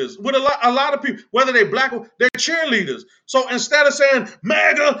cheerleaders. With a lot of people, whether they're black or they're cheerleaders. So instead of saying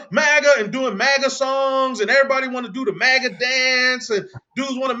MAGA, MAGA, and doing MAGA songs, and everybody want to do the MAGA dance, and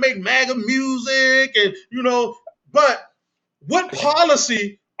dudes want to make MAGA music, and but what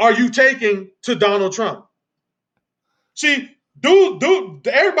policy are you taking to Donald Trump? See, dude,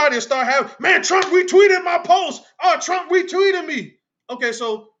 everybody will start having, man, Trump retweeted my post. Oh, Trump retweeted me. Okay,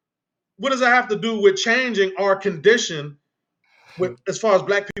 so what does that have to do with changing our condition as far as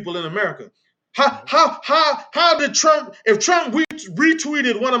black people in America? How did Trump, if Trump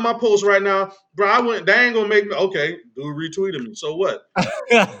retweeted one of my posts right now, bro, they ain't gonna make me, okay, dude retweeted me, so what?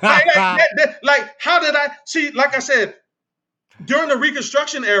 like, how did I, see, like I said, during the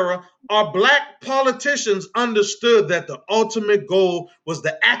Reconstruction era, our black politicians understood that the ultimate goal was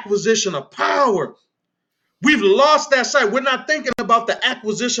the acquisition of power. We've lost that sight. We're not thinking about the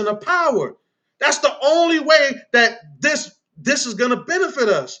acquisition of power. That's the only way that this is going to benefit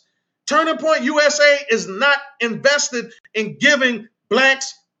us. Turning Point USA is not invested in giving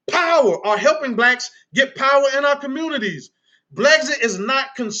blacks power or helping blacks get power in our communities. Blexit is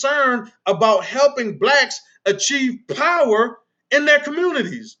not concerned about helping blacks achieve power in their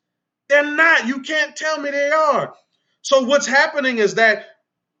communities. They're not. You can't tell me they are. So what's happening is that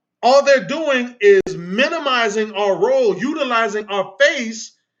all they're doing is minimizing our role, utilizing our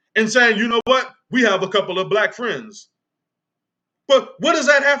face, and saying, you know what, we have a couple of black friends. But what does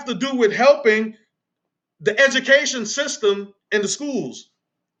that have to do with helping the education system in the schools?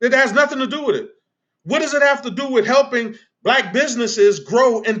 It has nothing to do with it. What does it have to do with helping black businesses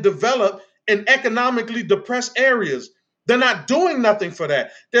grow and develop in economically depressed areas? They're not doing nothing for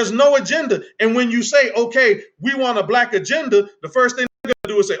that. There's no agenda. And when you say, okay, we want a black agenda, the first thing they're going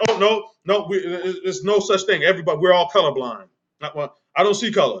to do is say, oh, no, there's no such thing. Everybody, we're all colorblind. Well, I don't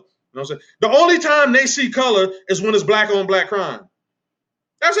see color. You know what I'm saying? The only time they see color is when it's black on black crime.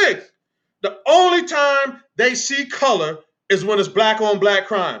 That's it. The only time they see color is when it's black on black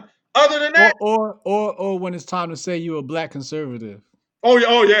crime. Other than that, or when it's time to say you're a black conservative.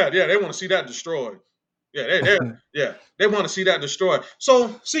 oh yeah, they want to see that destroyed. Yeah, they want to see that destroyed.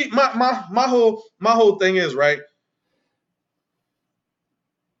 So see, my whole thing is, right,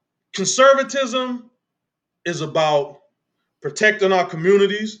 conservatism is about protecting our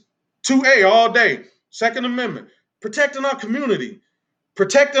communities. 2A all day. Second Amendment, protecting our community,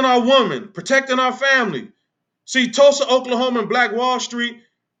 protecting our women, protecting our family. See, Tulsa, Oklahoma, and Black Wall Street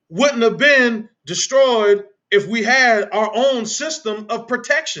wouldn't have been destroyed if we had our own system of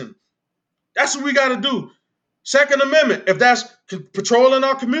protection. That's what we got to do. Second Amendment, if that's patrolling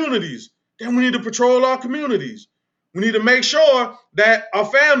our communities, then we need to patrol our communities. We need to make sure that our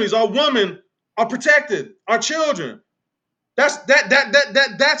families, our women are protected, our children. That's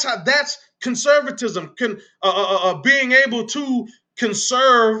conservatism, being able to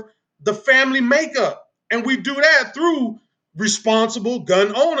conserve the family makeup. And we do that through responsible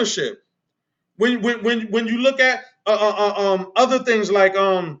gun ownership. When you look at other things like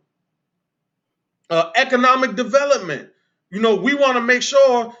economic development, we want to make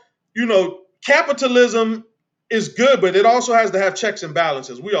sure, capitalism is good, but it also has to have checks and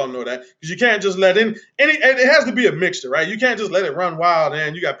balances. We all know that, because you can't just let in any. It has to be a mixture, right? You can't just let it run wild,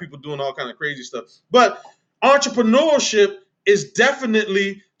 and you got people doing all kind of crazy stuff. But entrepreneurship is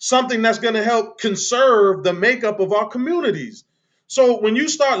definitely something that's going to help conserve the makeup of our communities. So when you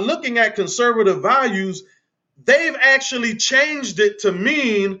start looking at conservative values, they've actually changed it to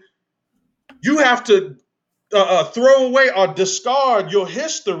mean you have to throw away or discard your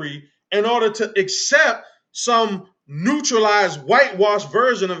history in order to accept some neutralized, whitewashed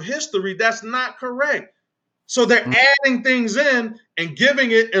version of history that's not correct. So they're adding things in and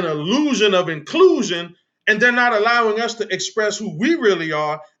giving it an illusion of inclusion, and they're not allowing us to express who we really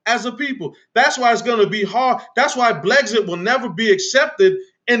are as a people. That's why it's going to be hard. That's why Blexit will never be accepted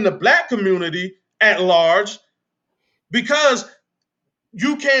in the black community at large, because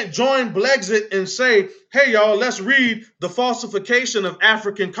you can't join Blexit and say, hey, y'all, let's read The Falsification of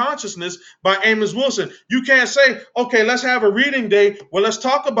African Consciousness by Amos Wilson. You can't say, okay, let's have a reading day. Well, let's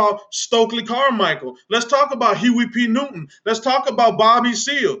talk about Stokely Carmichael. Let's talk about Huey P. Newton. Let's talk about Bobby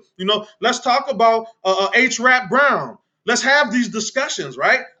Seale. Let's talk about H. Rap Brown. Let's have these discussions,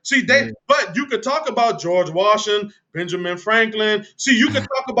 right? See, but you could talk about George Washington, Benjamin Franklin. See, you could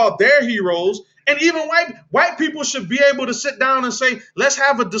talk about their heroes. And even white people should be able to sit down and say, let's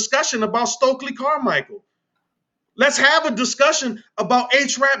have a discussion about Stokely Carmichael. Let's have a discussion about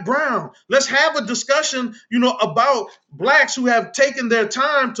H. Rap Brown. Let's have a discussion, about blacks who have taken their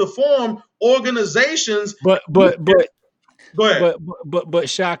time to form organizations. But go ahead. But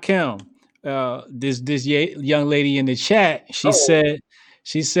Shakim, this young lady in the chat,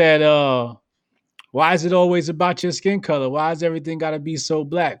 she said, why is it always about your skin color? Why is everything got to be so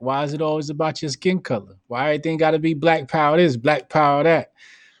black? Why is it always about your skin color? Why everything got to be black power this, black power that,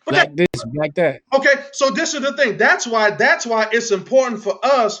 black this, black that? Okay, so this is the thing. That's why it's important for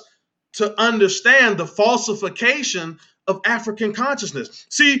us to understand the falsification of African consciousness.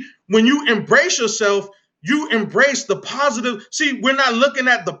 See, when you embrace yourself, you embrace the positive. See, we're not looking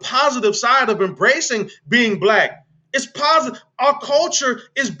at the positive side of embracing being black. It's positive. Our culture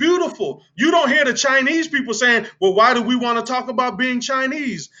is beautiful. You don't hear the Chinese people saying, well, why do we want to talk about being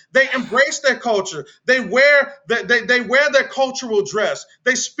Chinese? They embrace their culture. They wear their cultural dress.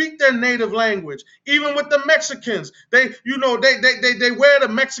 They speak their native language. Even with the Mexicans, they wear the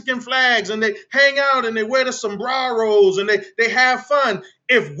Mexican flags, and they hang out, and they wear the sombreros, and they have fun.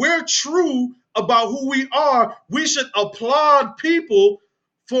 If we're true about who we are, we should applaud people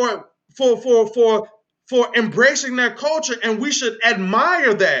for embracing their culture, and we should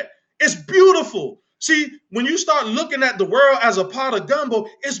admire that. It's beautiful. See, when you start looking at the world as a pot of gumbo,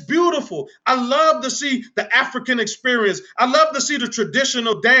 it's beautiful. I love to see the African experience. I love to see the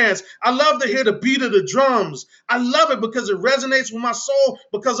traditional dance. I love to hear the beat of the drums. I love it because it resonates with my soul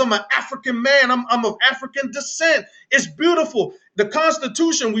because I'm an African man. I'm of African descent. It's beautiful. The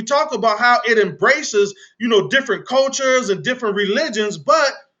Constitution, we talk about how it embraces, different cultures and different religions,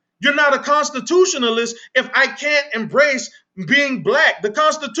 but you're not a constitutionalist if I can't embrace being black. The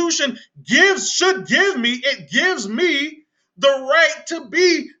Constitution should give me the right to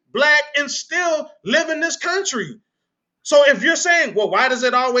be black and still live in this country. So if you're saying, well, why does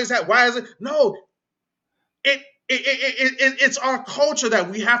it always have, why is it? No, it's our culture that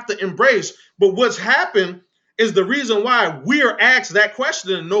we have to embrace. But what's happened is the reason why we are asked that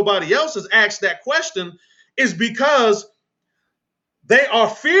question and nobody else is asked that question is because they are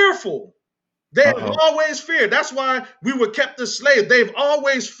fearful. They have always feared. That's why we were kept as slaves. They've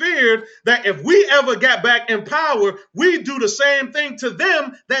always feared that if we ever got back in power, we'd do the same thing to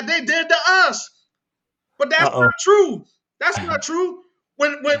them that they did to us. But that's not true. That's not true.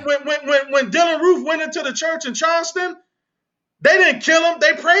 When Dylann Roof went into the church in Charleston, they didn't kill him.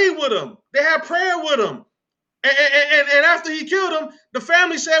 They prayed with him. They had prayer with him. And after he killed him, the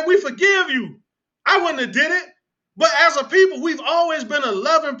family said, we forgive you. I wouldn't have did it. But as a people, we've always been a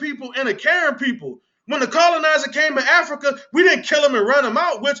loving people and a caring people. When the colonizer came to Africa, we didn't kill him and run him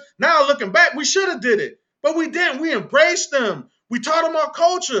out, which now looking back, we should have did it. But we didn't. We embraced them. We taught them our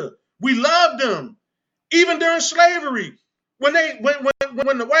culture. We loved them. Even during slavery, when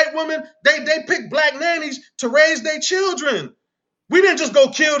the white women, they picked black nannies to raise their children. We didn't just go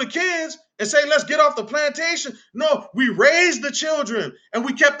kill the kids and say, let's get off the plantation. No, we raised the children and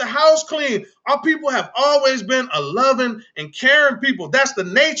we kept the house clean. Our people have always been a loving and caring people. That's the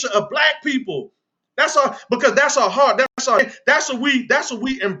nature of black people. Because that's our heart. That's what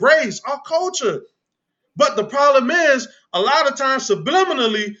we embrace, our culture. But the problem is, a lot of times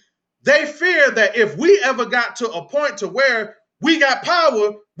subliminally, they fear that if we ever got to a point to where we got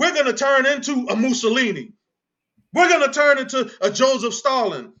power, we're going to turn into a Mussolini. We're going to turn into a Joseph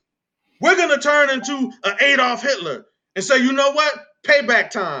Stalin. We're going to turn into an Adolf Hitler and say, you know what?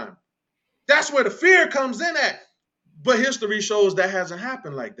 Payback time. That's where the fear comes in at. But history shows that hasn't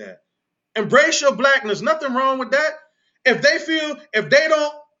happened like that. Embrace your blackness. Nothing wrong with that. If they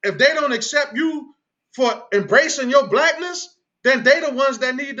don't accept you for embracing your blackness, then they're the ones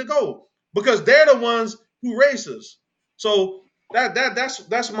that need to go because they're the ones who racist. So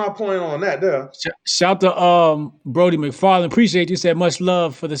that's my point on that there. Shout to Brody McFarland. Appreciate you. Said much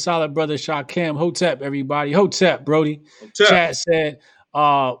love for the solid brother Shakim. Hotep, everybody. Hotep, Brody. Hotep. Chat said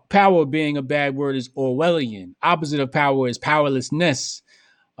power being a bad word is Orwellian. Opposite of power is powerlessness.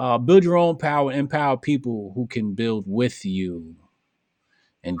 Build your own power, empower people who can build with you.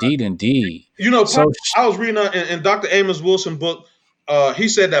 Indeed. I was reading in Dr. Amos Wilson's book. He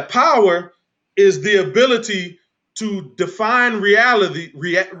said that power is the ability to define reality,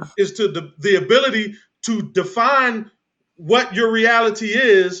 the ability to define what your reality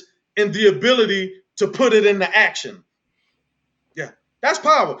is and the ability to put it into action. Yeah, that's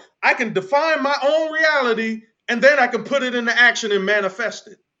power. I can define my own reality and then I can put it into action and manifest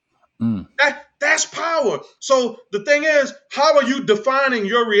it. That's power. So the thing is, how are you defining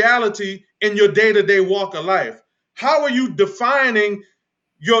your reality in your day-to-day walk of life? How are you defining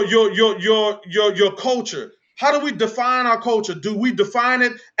your culture? How do we define our culture? Do we define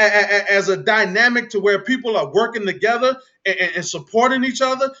it as a dynamic to where people are working together and supporting each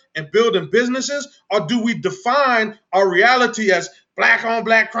other and building businesses? Or do we define our reality as black on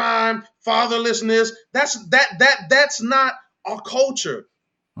black crime, fatherlessness? That's not our culture.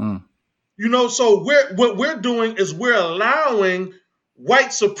 So what we're doing is we're allowing white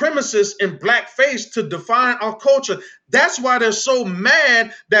supremacists in blackface to define our culture. That's why they're so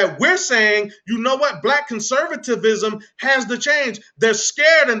mad that we're saying, you know what, black conservatism has to change. They're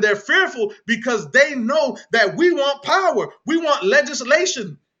scared and they're fearful because they know that we want power. We want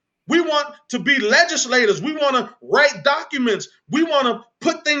legislation. We want to be legislators. We want to write documents. We want to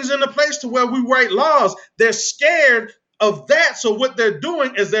put things into place to where we write laws. They're scared of that. So what they're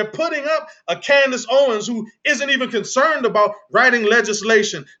doing is they're putting up a Candace Owens who isn't even concerned about writing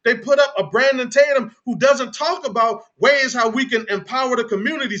legislation. They put up a Brandon Tatum who doesn't talk about ways how we can empower the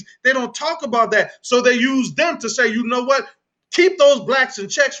communities. They don't talk about that. So they use them to say, you know what? Keep those blacks in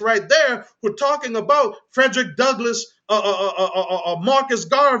checks right there. We're talking about Frederick Douglass, Marcus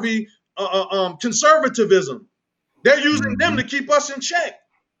Garvey, conservatism. They're using them to keep us in check.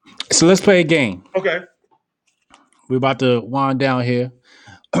 So let's play a game. Okay. We're about to wind down here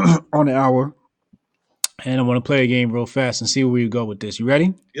on the hour. And I want to play a game real fast and see where we go with this. You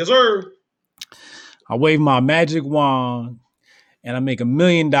ready? Yes, sir. I wave my magic wand and I make $1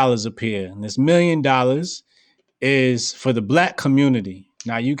 million appear. And this $1 million is for the black community.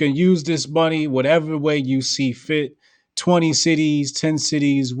 Now you can use this money whatever way you see fit. 20 cities, 10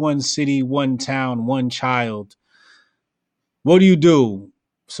 cities, one city, one town, one child. What do?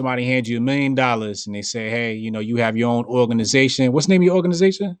 Somebody hands you $1 million and they say, hey, you have your own organization. What's the name of your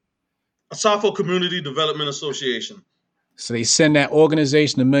organization? Asafo Community Development Association. So they send that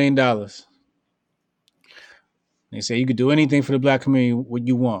organization $1 million. They say you could do anything for the black community, what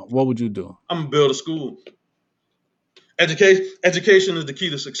you want. What would you do? I'm gonna build a school. Education is the key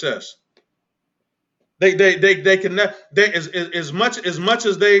to success. They can as much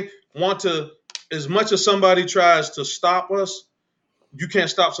as they want to, as much as somebody tries to stop us, you can't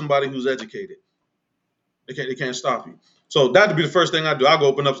stop somebody who's educated. They can't stop you. So that'd be the first thing I do. I go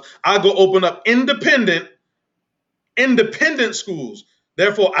open up independent schools.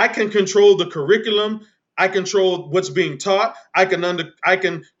 Therefore, I can control the curriculum. I control what's being taught. I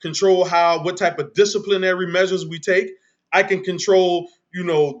can control what type of disciplinary measures we take. I can control,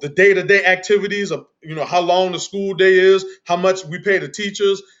 the day-to-day activities of, how long the school day is, how much we pay the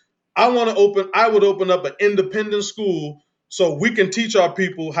teachers. I would open up an independent school so we can teach our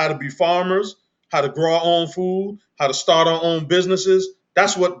people how to be farmers, how to grow our own food, how to start our own businesses.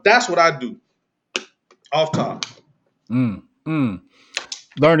 That's what I do. Off top. Learning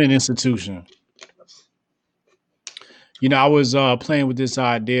institution. I was playing with this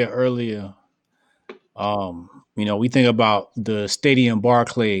idea earlier. We think about the Stadium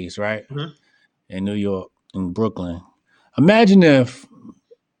Barclays, right? Mm-hmm. In New York, in Brooklyn. Imagine if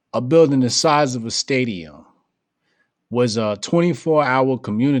a building the size of a stadium was a 24-hour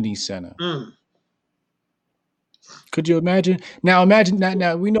community center. Could you imagine? Now imagine that.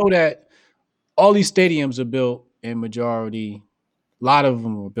 Now we know that all these stadiums are built in majority. A lot of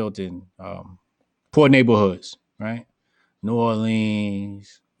them were built in poor neighborhoods, right? New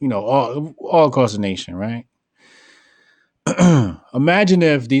Orleans, all across the nation, right? Imagine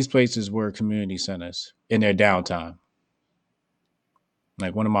if these places were community centers in their downtime.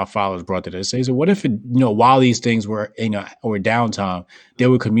 Like one of my followers brought to this. They said, what if while these things were, or downtime,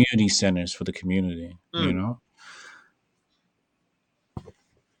 there were community centers for the community,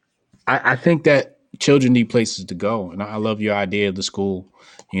 I think that children need places to go. And I love your idea of the school,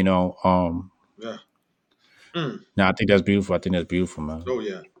 Yeah. No, I think that's beautiful. I think that's beautiful, man. Oh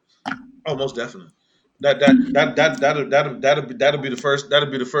yeah. Oh, most definitely. That'll be the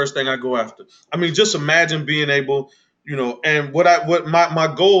first thing I go after. I mean, just imagine being able, and what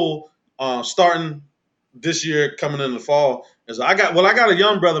my goal starting this year coming in the fall is I got a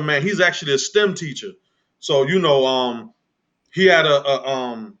young brother, man. He's actually a STEM teacher. So, he had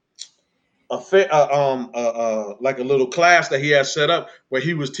like a little class that he had set up where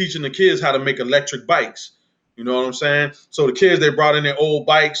he was teaching the kids how to make electric bikes. You know what I'm saying? So the kids, they brought in their old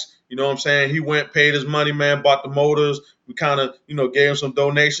bikes. You know what I'm saying? He went, paid his money, man, bought the motors. We kind of, gave him some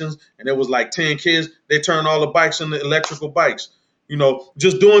donations. And it was like 10 kids. They turned all the bikes into electrical bikes.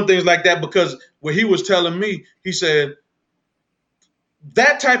 Just doing things like that, because what he was telling me, he said,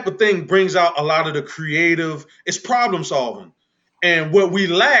 that type of thing brings out a lot of the creative, it's problem solving. And what we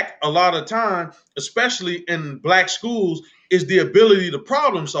lack a lot of time, especially in black schools, is the ability to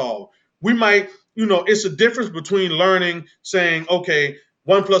problem solve. We might, it's a difference between learning, saying, okay,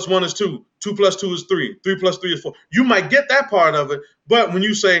 1 + 1 is 2, 2 + 2 is 3, 3 + 3 is 4. You might get that part of it, but when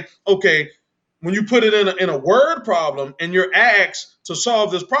you say, okay, when you put it in a word problem and you're asked to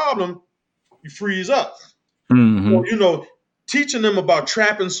solve this problem, you freeze up. Mm-hmm. So, teaching them about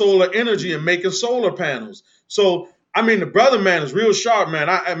trapping solar energy and making solar panels. So, I mean, the brother, man, is real sharp, man.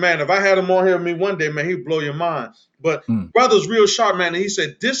 If I had him on here with me one day, man, he'd blow your mind. But brother's real sharp, man. And he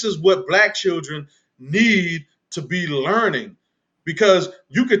said, this is what black children need to be learning. Because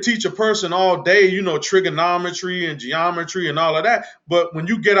you could teach a person all day, trigonometry and geometry and all of that. But when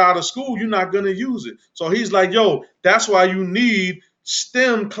you get out of school, you're not going to use it. So he's like, that's why you need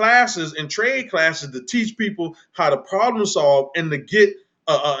STEM classes and trade classes to teach people how to problem solve and to get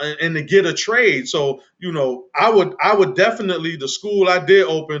a trade. So, I would definitely, the school I did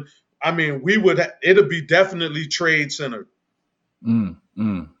open, I mean, it'll be definitely trade centered.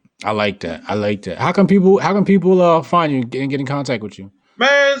 I like that. How can people find you and get in contact with you?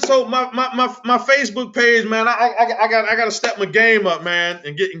 Man, so my Facebook page, man, I got to step my game up, man,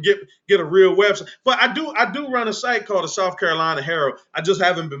 and get a real website. But I do run a site called the South Carolina Herald. I just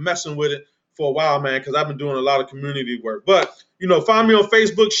haven't been messing with it for a while, man, because I've been doing a lot of community work. But find me on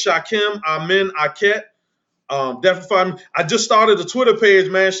Facebook, Shakim Amin Aket. Definitely find me. I just started a Twitter page,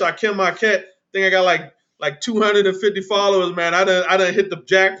 man, Shakim Aket. I think I got like 250 followers, man. I done hit the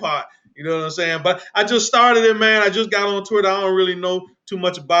jackpot. You know what I'm saying? But I just started it, man. I just got on Twitter. I don't really know too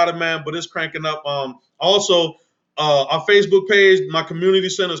much about it, man, but it's cranking up. Also, our Facebook page, my community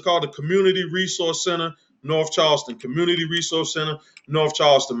center is called the Community Resource Center, North Charleston. Community Resource Center, North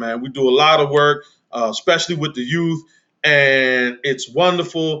Charleston, man. We do a lot of work, especially with the youth, and it's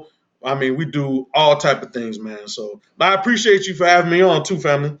wonderful. I mean, we do all type of things, man. So I appreciate you for having me on too,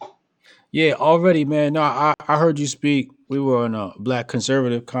 family. Yeah, already, man. No, I heard you speak. We were on a Black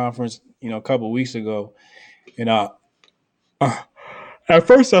Conservative conference, a couple of weeks ago, and at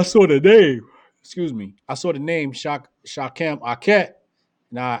first I saw the name. Excuse me. I saw the name Shakem Aket,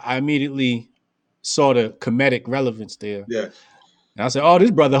 and I immediately saw the comedic relevance there. Yeah. And I said, "Oh,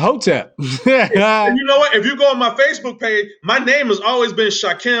 this brother Hotep." And you know what? If you go on my Facebook page, my name has always been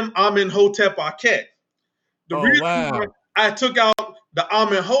Shakem Amin Hotep Aket. The reason why I took out the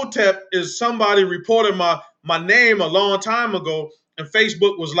Amin Hotep is somebody reported my name a long time ago, and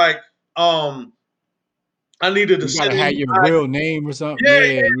Facebook was like, I needed to send him your real name or something.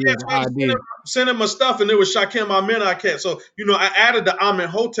 Yeah. So send him my stuff, and it was Shakem Amin Aket. So I added the Amin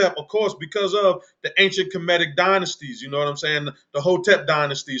Hotep, of course, because of the ancient Kemetic dynasties. You know what I'm saying? The Hotep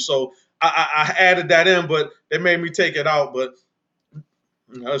dynasty. So I added that in, but they made me take it out. But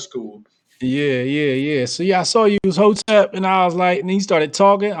that's cool. Yeah. So I saw you was Hotep, and I was like, and he started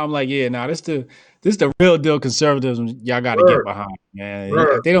talking. I'm like, yeah, this the real deal conservatism y'all got to get behind, man.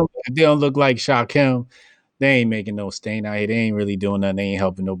 If they don't look like Shakem, they ain't making no stain out here. They ain't really doing nothing. They ain't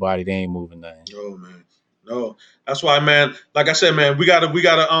helping nobody. They ain't moving nothing. No, man. No. That's why, man, like I said, man, we gotta read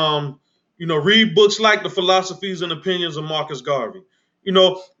books like The Philosophies and Opinions of Marcus Garvey.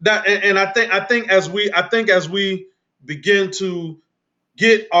 That, and I think as we begin to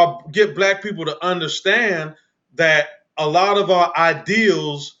get Black people to understand that a lot of our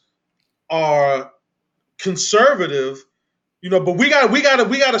ideals are conservative, but we gotta weed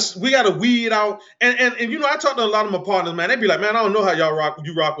out. And I talk to a lot of my partners, man. They be like, man, I don't know how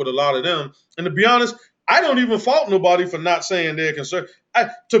you rock with a lot of them. And to be honest, I don't even fault nobody for not saying they're conservative.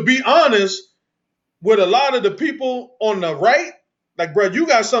 To be honest, with a lot of the people on the right, like, bro, you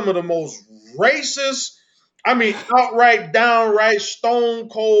got some of the most racist, outright, downright, stone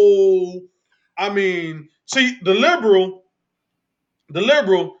cold. See, the liberal,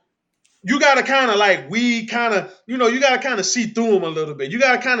 you got to kind of you got to kind of see through them a little bit. You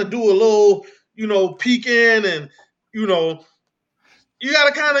got to kind of do a little, peek in, and, you got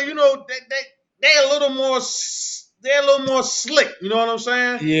to kind of, they're a little more slick. You know what I'm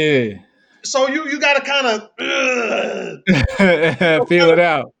saying? Yeah. So you got to kind of feel it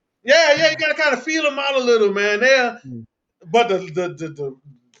out. Yeah, you got to kind of feel them out a little, man. But the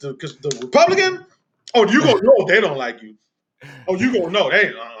Republican, you gonna know they don't like you. You gonna know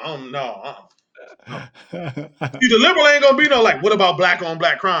they no. See, the liberal ain't gonna be no like, what about black on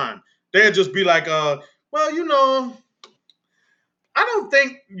black crime? They'll just be like, I don't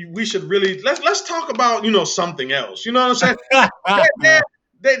think we should really let's talk about something else. You know what I'm saying?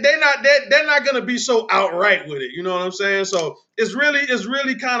 They're not gonna be so outright with it. You know what I'm saying? So it's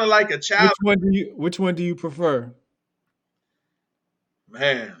really kind of like a challenge. Which one do you prefer?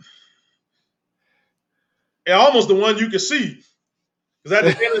 Man, and almost the one you can see. Because at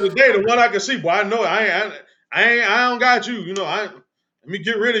the end of the day, the one I can see, boy, I know I don't got you. Let me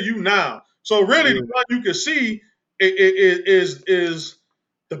get rid of you now. So really, the one you can see is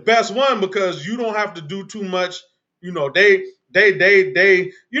the best one, because you don't have to do too much. They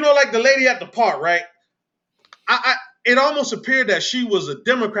like the lady at the park, right? It almost appeared that she was a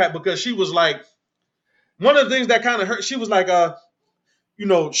Democrat, because she was like, one of the things that kind of hurt. She was like,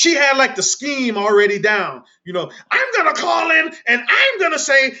 she had like the scheme already down. I'm going to call in and I'm going to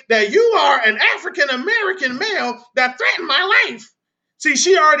say that you are an African-American male that threatened my life. See,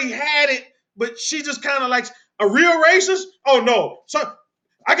 she already had it, but she just kind of like, a real racist? Oh, no. So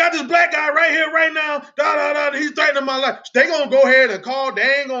I got this black guy right here, right now. He's threatening my life. They're going to go ahead and call.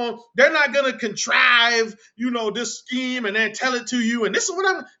 They're not going to contrive, this scheme and then tell it to you. And this is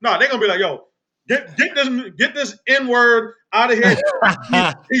what no, they're going to be like, yo, get this N-word out of here.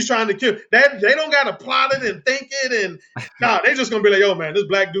 He's trying to kill. They don't got to plot it and think it, and they just gonna be like, yo, man, this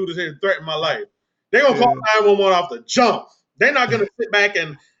black dude is here to threaten my life. They're gonna call 911 off the jump. They're not gonna sit back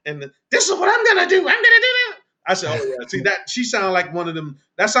and this is what I'm gonna do. I'm gonna do that. I said, oh yeah, see that she sounded like one of them.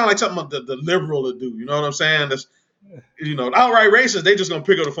 That sounds like something the liberal would do. You know what I'm saying? That's outright racist. They just gonna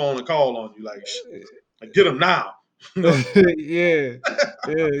pick up the phone and call on you like get them now. Yeah.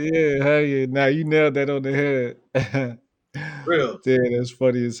 Hell yeah. Now you nailed that on the head. Real. Yeah, that's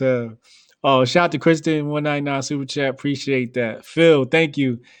funny as hell. Oh, shout out to Kristen 199 Super Chat. Appreciate that. Phil, thank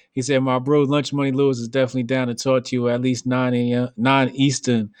you. He said, my bro, Lunch Money Lewis is definitely down to talk to you at least 9 a.m. 9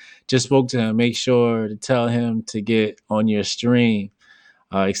 Eastern. Just spoke to him. Make sure to tell him to get on your stream.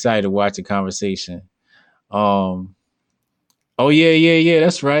 Excited to watch the conversation. Oh yeah.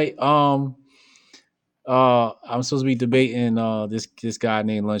 That's right. I'm supposed to be debating this guy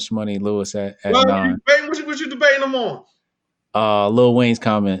named Lunch Money Lewis at Well, you 9. debating, what you debating them on? Lil Wayne's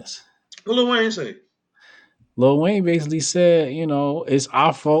comments. What Lil Wayne say? Lil Wayne basically said, it's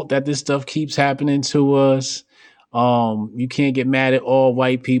our fault that this stuff keeps happening to us. You can't get mad at all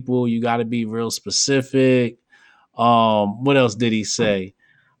white people. You got to be real specific. What else did he say?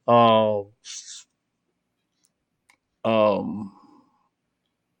 Um,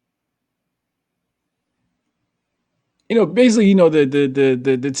 basically,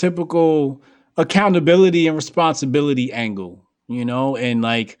 the typical accountability and responsibility angle, and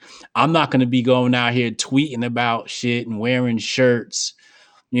like I'm not gonna be going out here tweeting about shit and wearing shirts,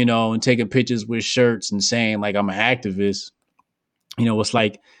 and taking pictures with shirts and saying like I'm an activist. It's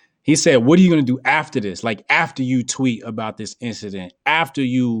like he said, what are you gonna do after this? Like after you tweet about this incident, after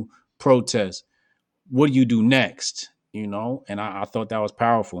you protest, what do you do next? And I thought that was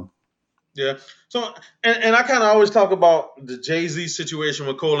powerful. Yeah. So, and I kind of always talk about the Jay-Z situation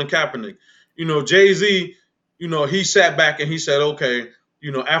with Colin Kaepernick. Jay-Z, he sat back and he said, okay,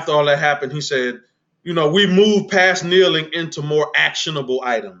 after all that happened, he said, we moved past kneeling into more actionable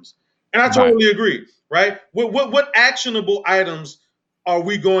items. And I totally agree, right? What actionable items are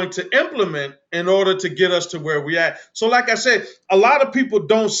we going to implement in order to get us to where we at? So, like I said, a lot of people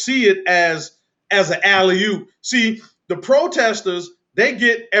don't see it as an alley-oop. See, the protesters, they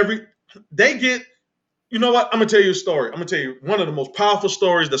get, you know what? I'm going to tell you a story. I'm going to tell you one of the most powerful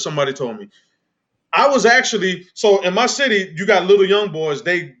stories that somebody told me. I was actually, so in my city, you got little young boys.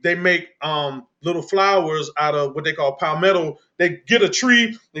 They make little flowers out of what they call palmetto. They get a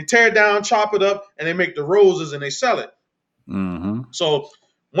tree, they tear it down, chop it up, and they make the roses and they sell it. Mm-hmm. So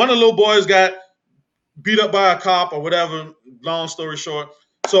one of the little boys got beat up by a cop or whatever, long story short.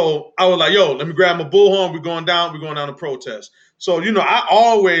 So I was like, yo, let me grab my bullhorn. We're going down to protest. So, I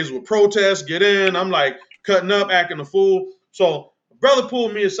always would protest, get in. I'm like cutting up, acting a fool. So brother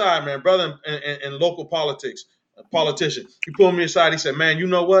pulled me aside, man, brother in local politics, a politician. He pulled me aside. He said, man, you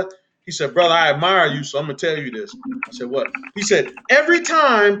know what? He said, brother, I admire you, so I'm going to tell you this. I said, what? He said, every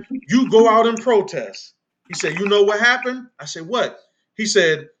time you go out and protest, he said, you know what happened? I said, what? He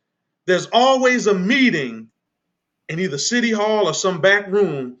said, there's always a meeting in either city hall or some back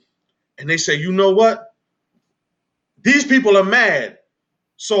room, and they say, you know what? These people are mad.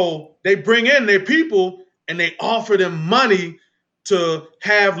 So they bring in their people and they offer them money to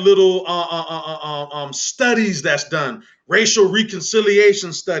have little studies that's done, racial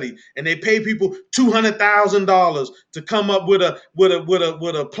reconciliation study, and they pay people $200,000 to come up with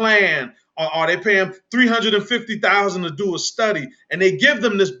a plan, or they pay them $350,000 to do a study, and they give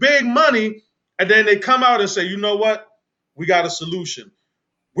them this big money, and then they come out and say, you know what? We got a solution.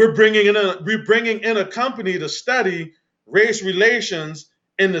 We're bringing in a company to study race relations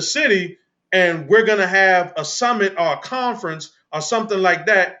in the city, and we're going to have a summit or a conference or something like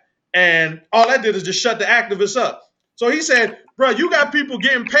that. And all that did is just shut the activists up. So he said, bro, you got people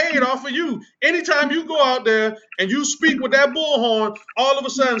getting paid off of you. Anytime you go out there and you speak with that bullhorn, all of a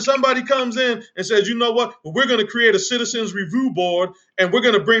sudden somebody comes in and says, you know what? Well, we're going to create a citizens review board, and we're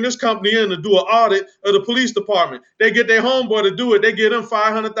going to bring this company in to do an audit of the police department. They get their homeboy to do it. They get them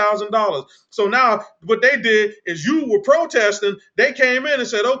 $500,000. So now what they did is, you were protesting. They came in and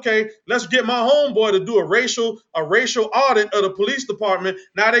said, okay, let's get my homeboy to do a racial audit of the police department.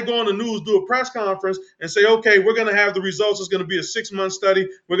 Now they go on the news, do a press conference and say, okay, we're going to have the results. It's going to be a 6-month study.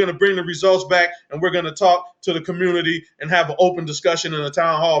 We're going to bring the results back, and we're going to talk to the community and have an open discussion in a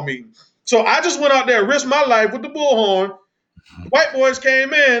town hall meeting. So I just went out there and risked my life with the bullhorn. White boys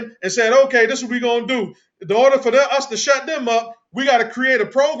came in and said, okay, this is what we're going to do. In order for us to shut them up, we got to create a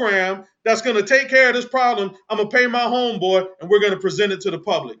program that's going to take care of this problem. I'm going to pay my homeboy, and we're going to present it to the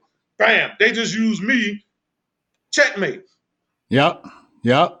public. Bam. They just use me. Checkmate. Yep.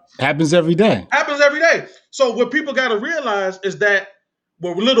 Happens every day. So what people got to realize is that,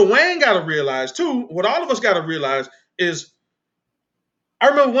 what Lil Wayne got to realize too, what all of us got to realize is, I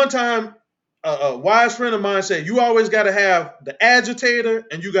remember one time a wise friend of mine said, you always got to have the agitator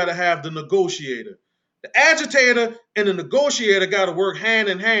and you got to have the negotiator. The agitator and the negotiator got to work hand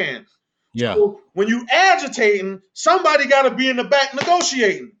in hand. Yeah. So when you agitating, somebody got to be in the back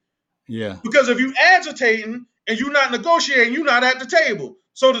negotiating. Yeah. Because if you agitating and you're not negotiating, you're not at the table.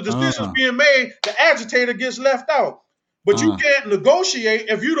 So the decisions being made, the agitator gets left out. But you can't negotiate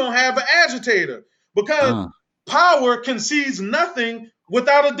if you don't have an agitator, because power concedes nothing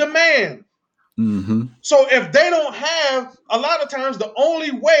without a demand. Mm-hmm. So if they don't have, a lot of times the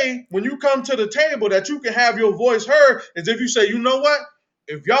only way when you come to the table that you can have your voice heard is if you say, you know what?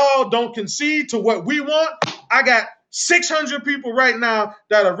 If y'all don't concede to what we want, I got 600 people right now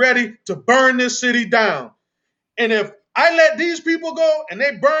that are ready to burn this city down. And if I let these people go and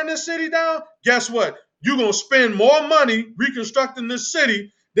they burn this city down, guess what? You're going to spend more money reconstructing this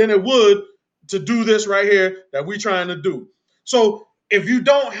city than it would to do this right here that we're trying to do. So if you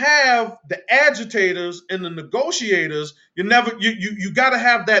don't have the agitators and the negotiators, you got to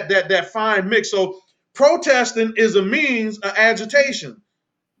have that fine mix. So protesting is a means of agitation.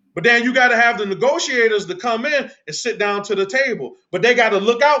 But then you got to have the negotiators to come in and sit down to the table. But they got to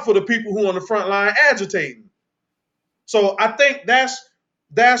look out for the people who are on the front line agitating. So I think that's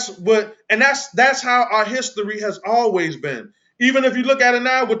how our history has always been. Even if you look at it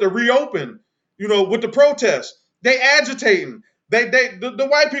now with the reopen, with the protests, they agitating. The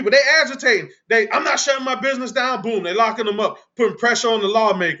white people, they agitating. I'm not shutting my business down. Boom, they locking them up, putting pressure on the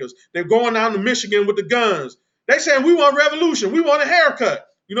lawmakers. They're going down to Michigan with the guns. They saying we want revolution. We want a haircut.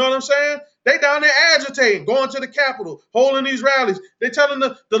 You know what I'm saying? They down there agitating, going to the Capitol, holding these rallies. They telling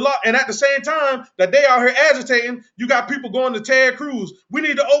the law, and at the same time that they out here agitating, you got people going to Ted Cruz. We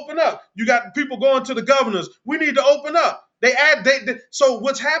need to open up. You got people going to the governors. We need to open up. So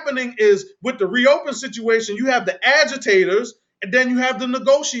what's happening is with the reopen situation, you have the agitators and then you have the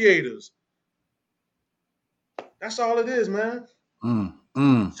negotiators. That's all it is, man.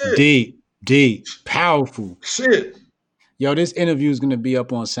 Deep, powerful. Shit. Yo, this interview is going to be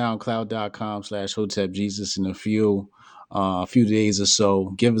up on soundcloud.com/HotepJesus in a few days or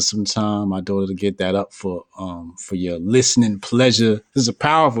so. Give us some time, my daughter, to get that up for your listening pleasure. This is a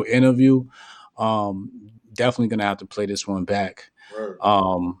powerful interview. Definitely going to have to play this one back.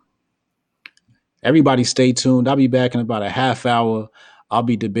 Right. Everybody stay tuned. I'll be back in about a half hour. I'll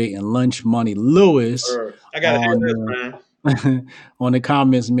be debating Lunch Money Lewis. Right. I got to hear this, man. On the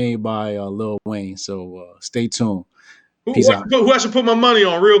comments made by Lil Wayne. So stay tuned. Who I should put my money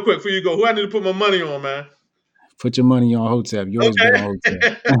on real quick before you go? Who I need to put my money on, man? Put your money on Hotep. You always been on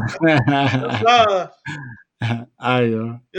Hotep. Yes, sir. All right,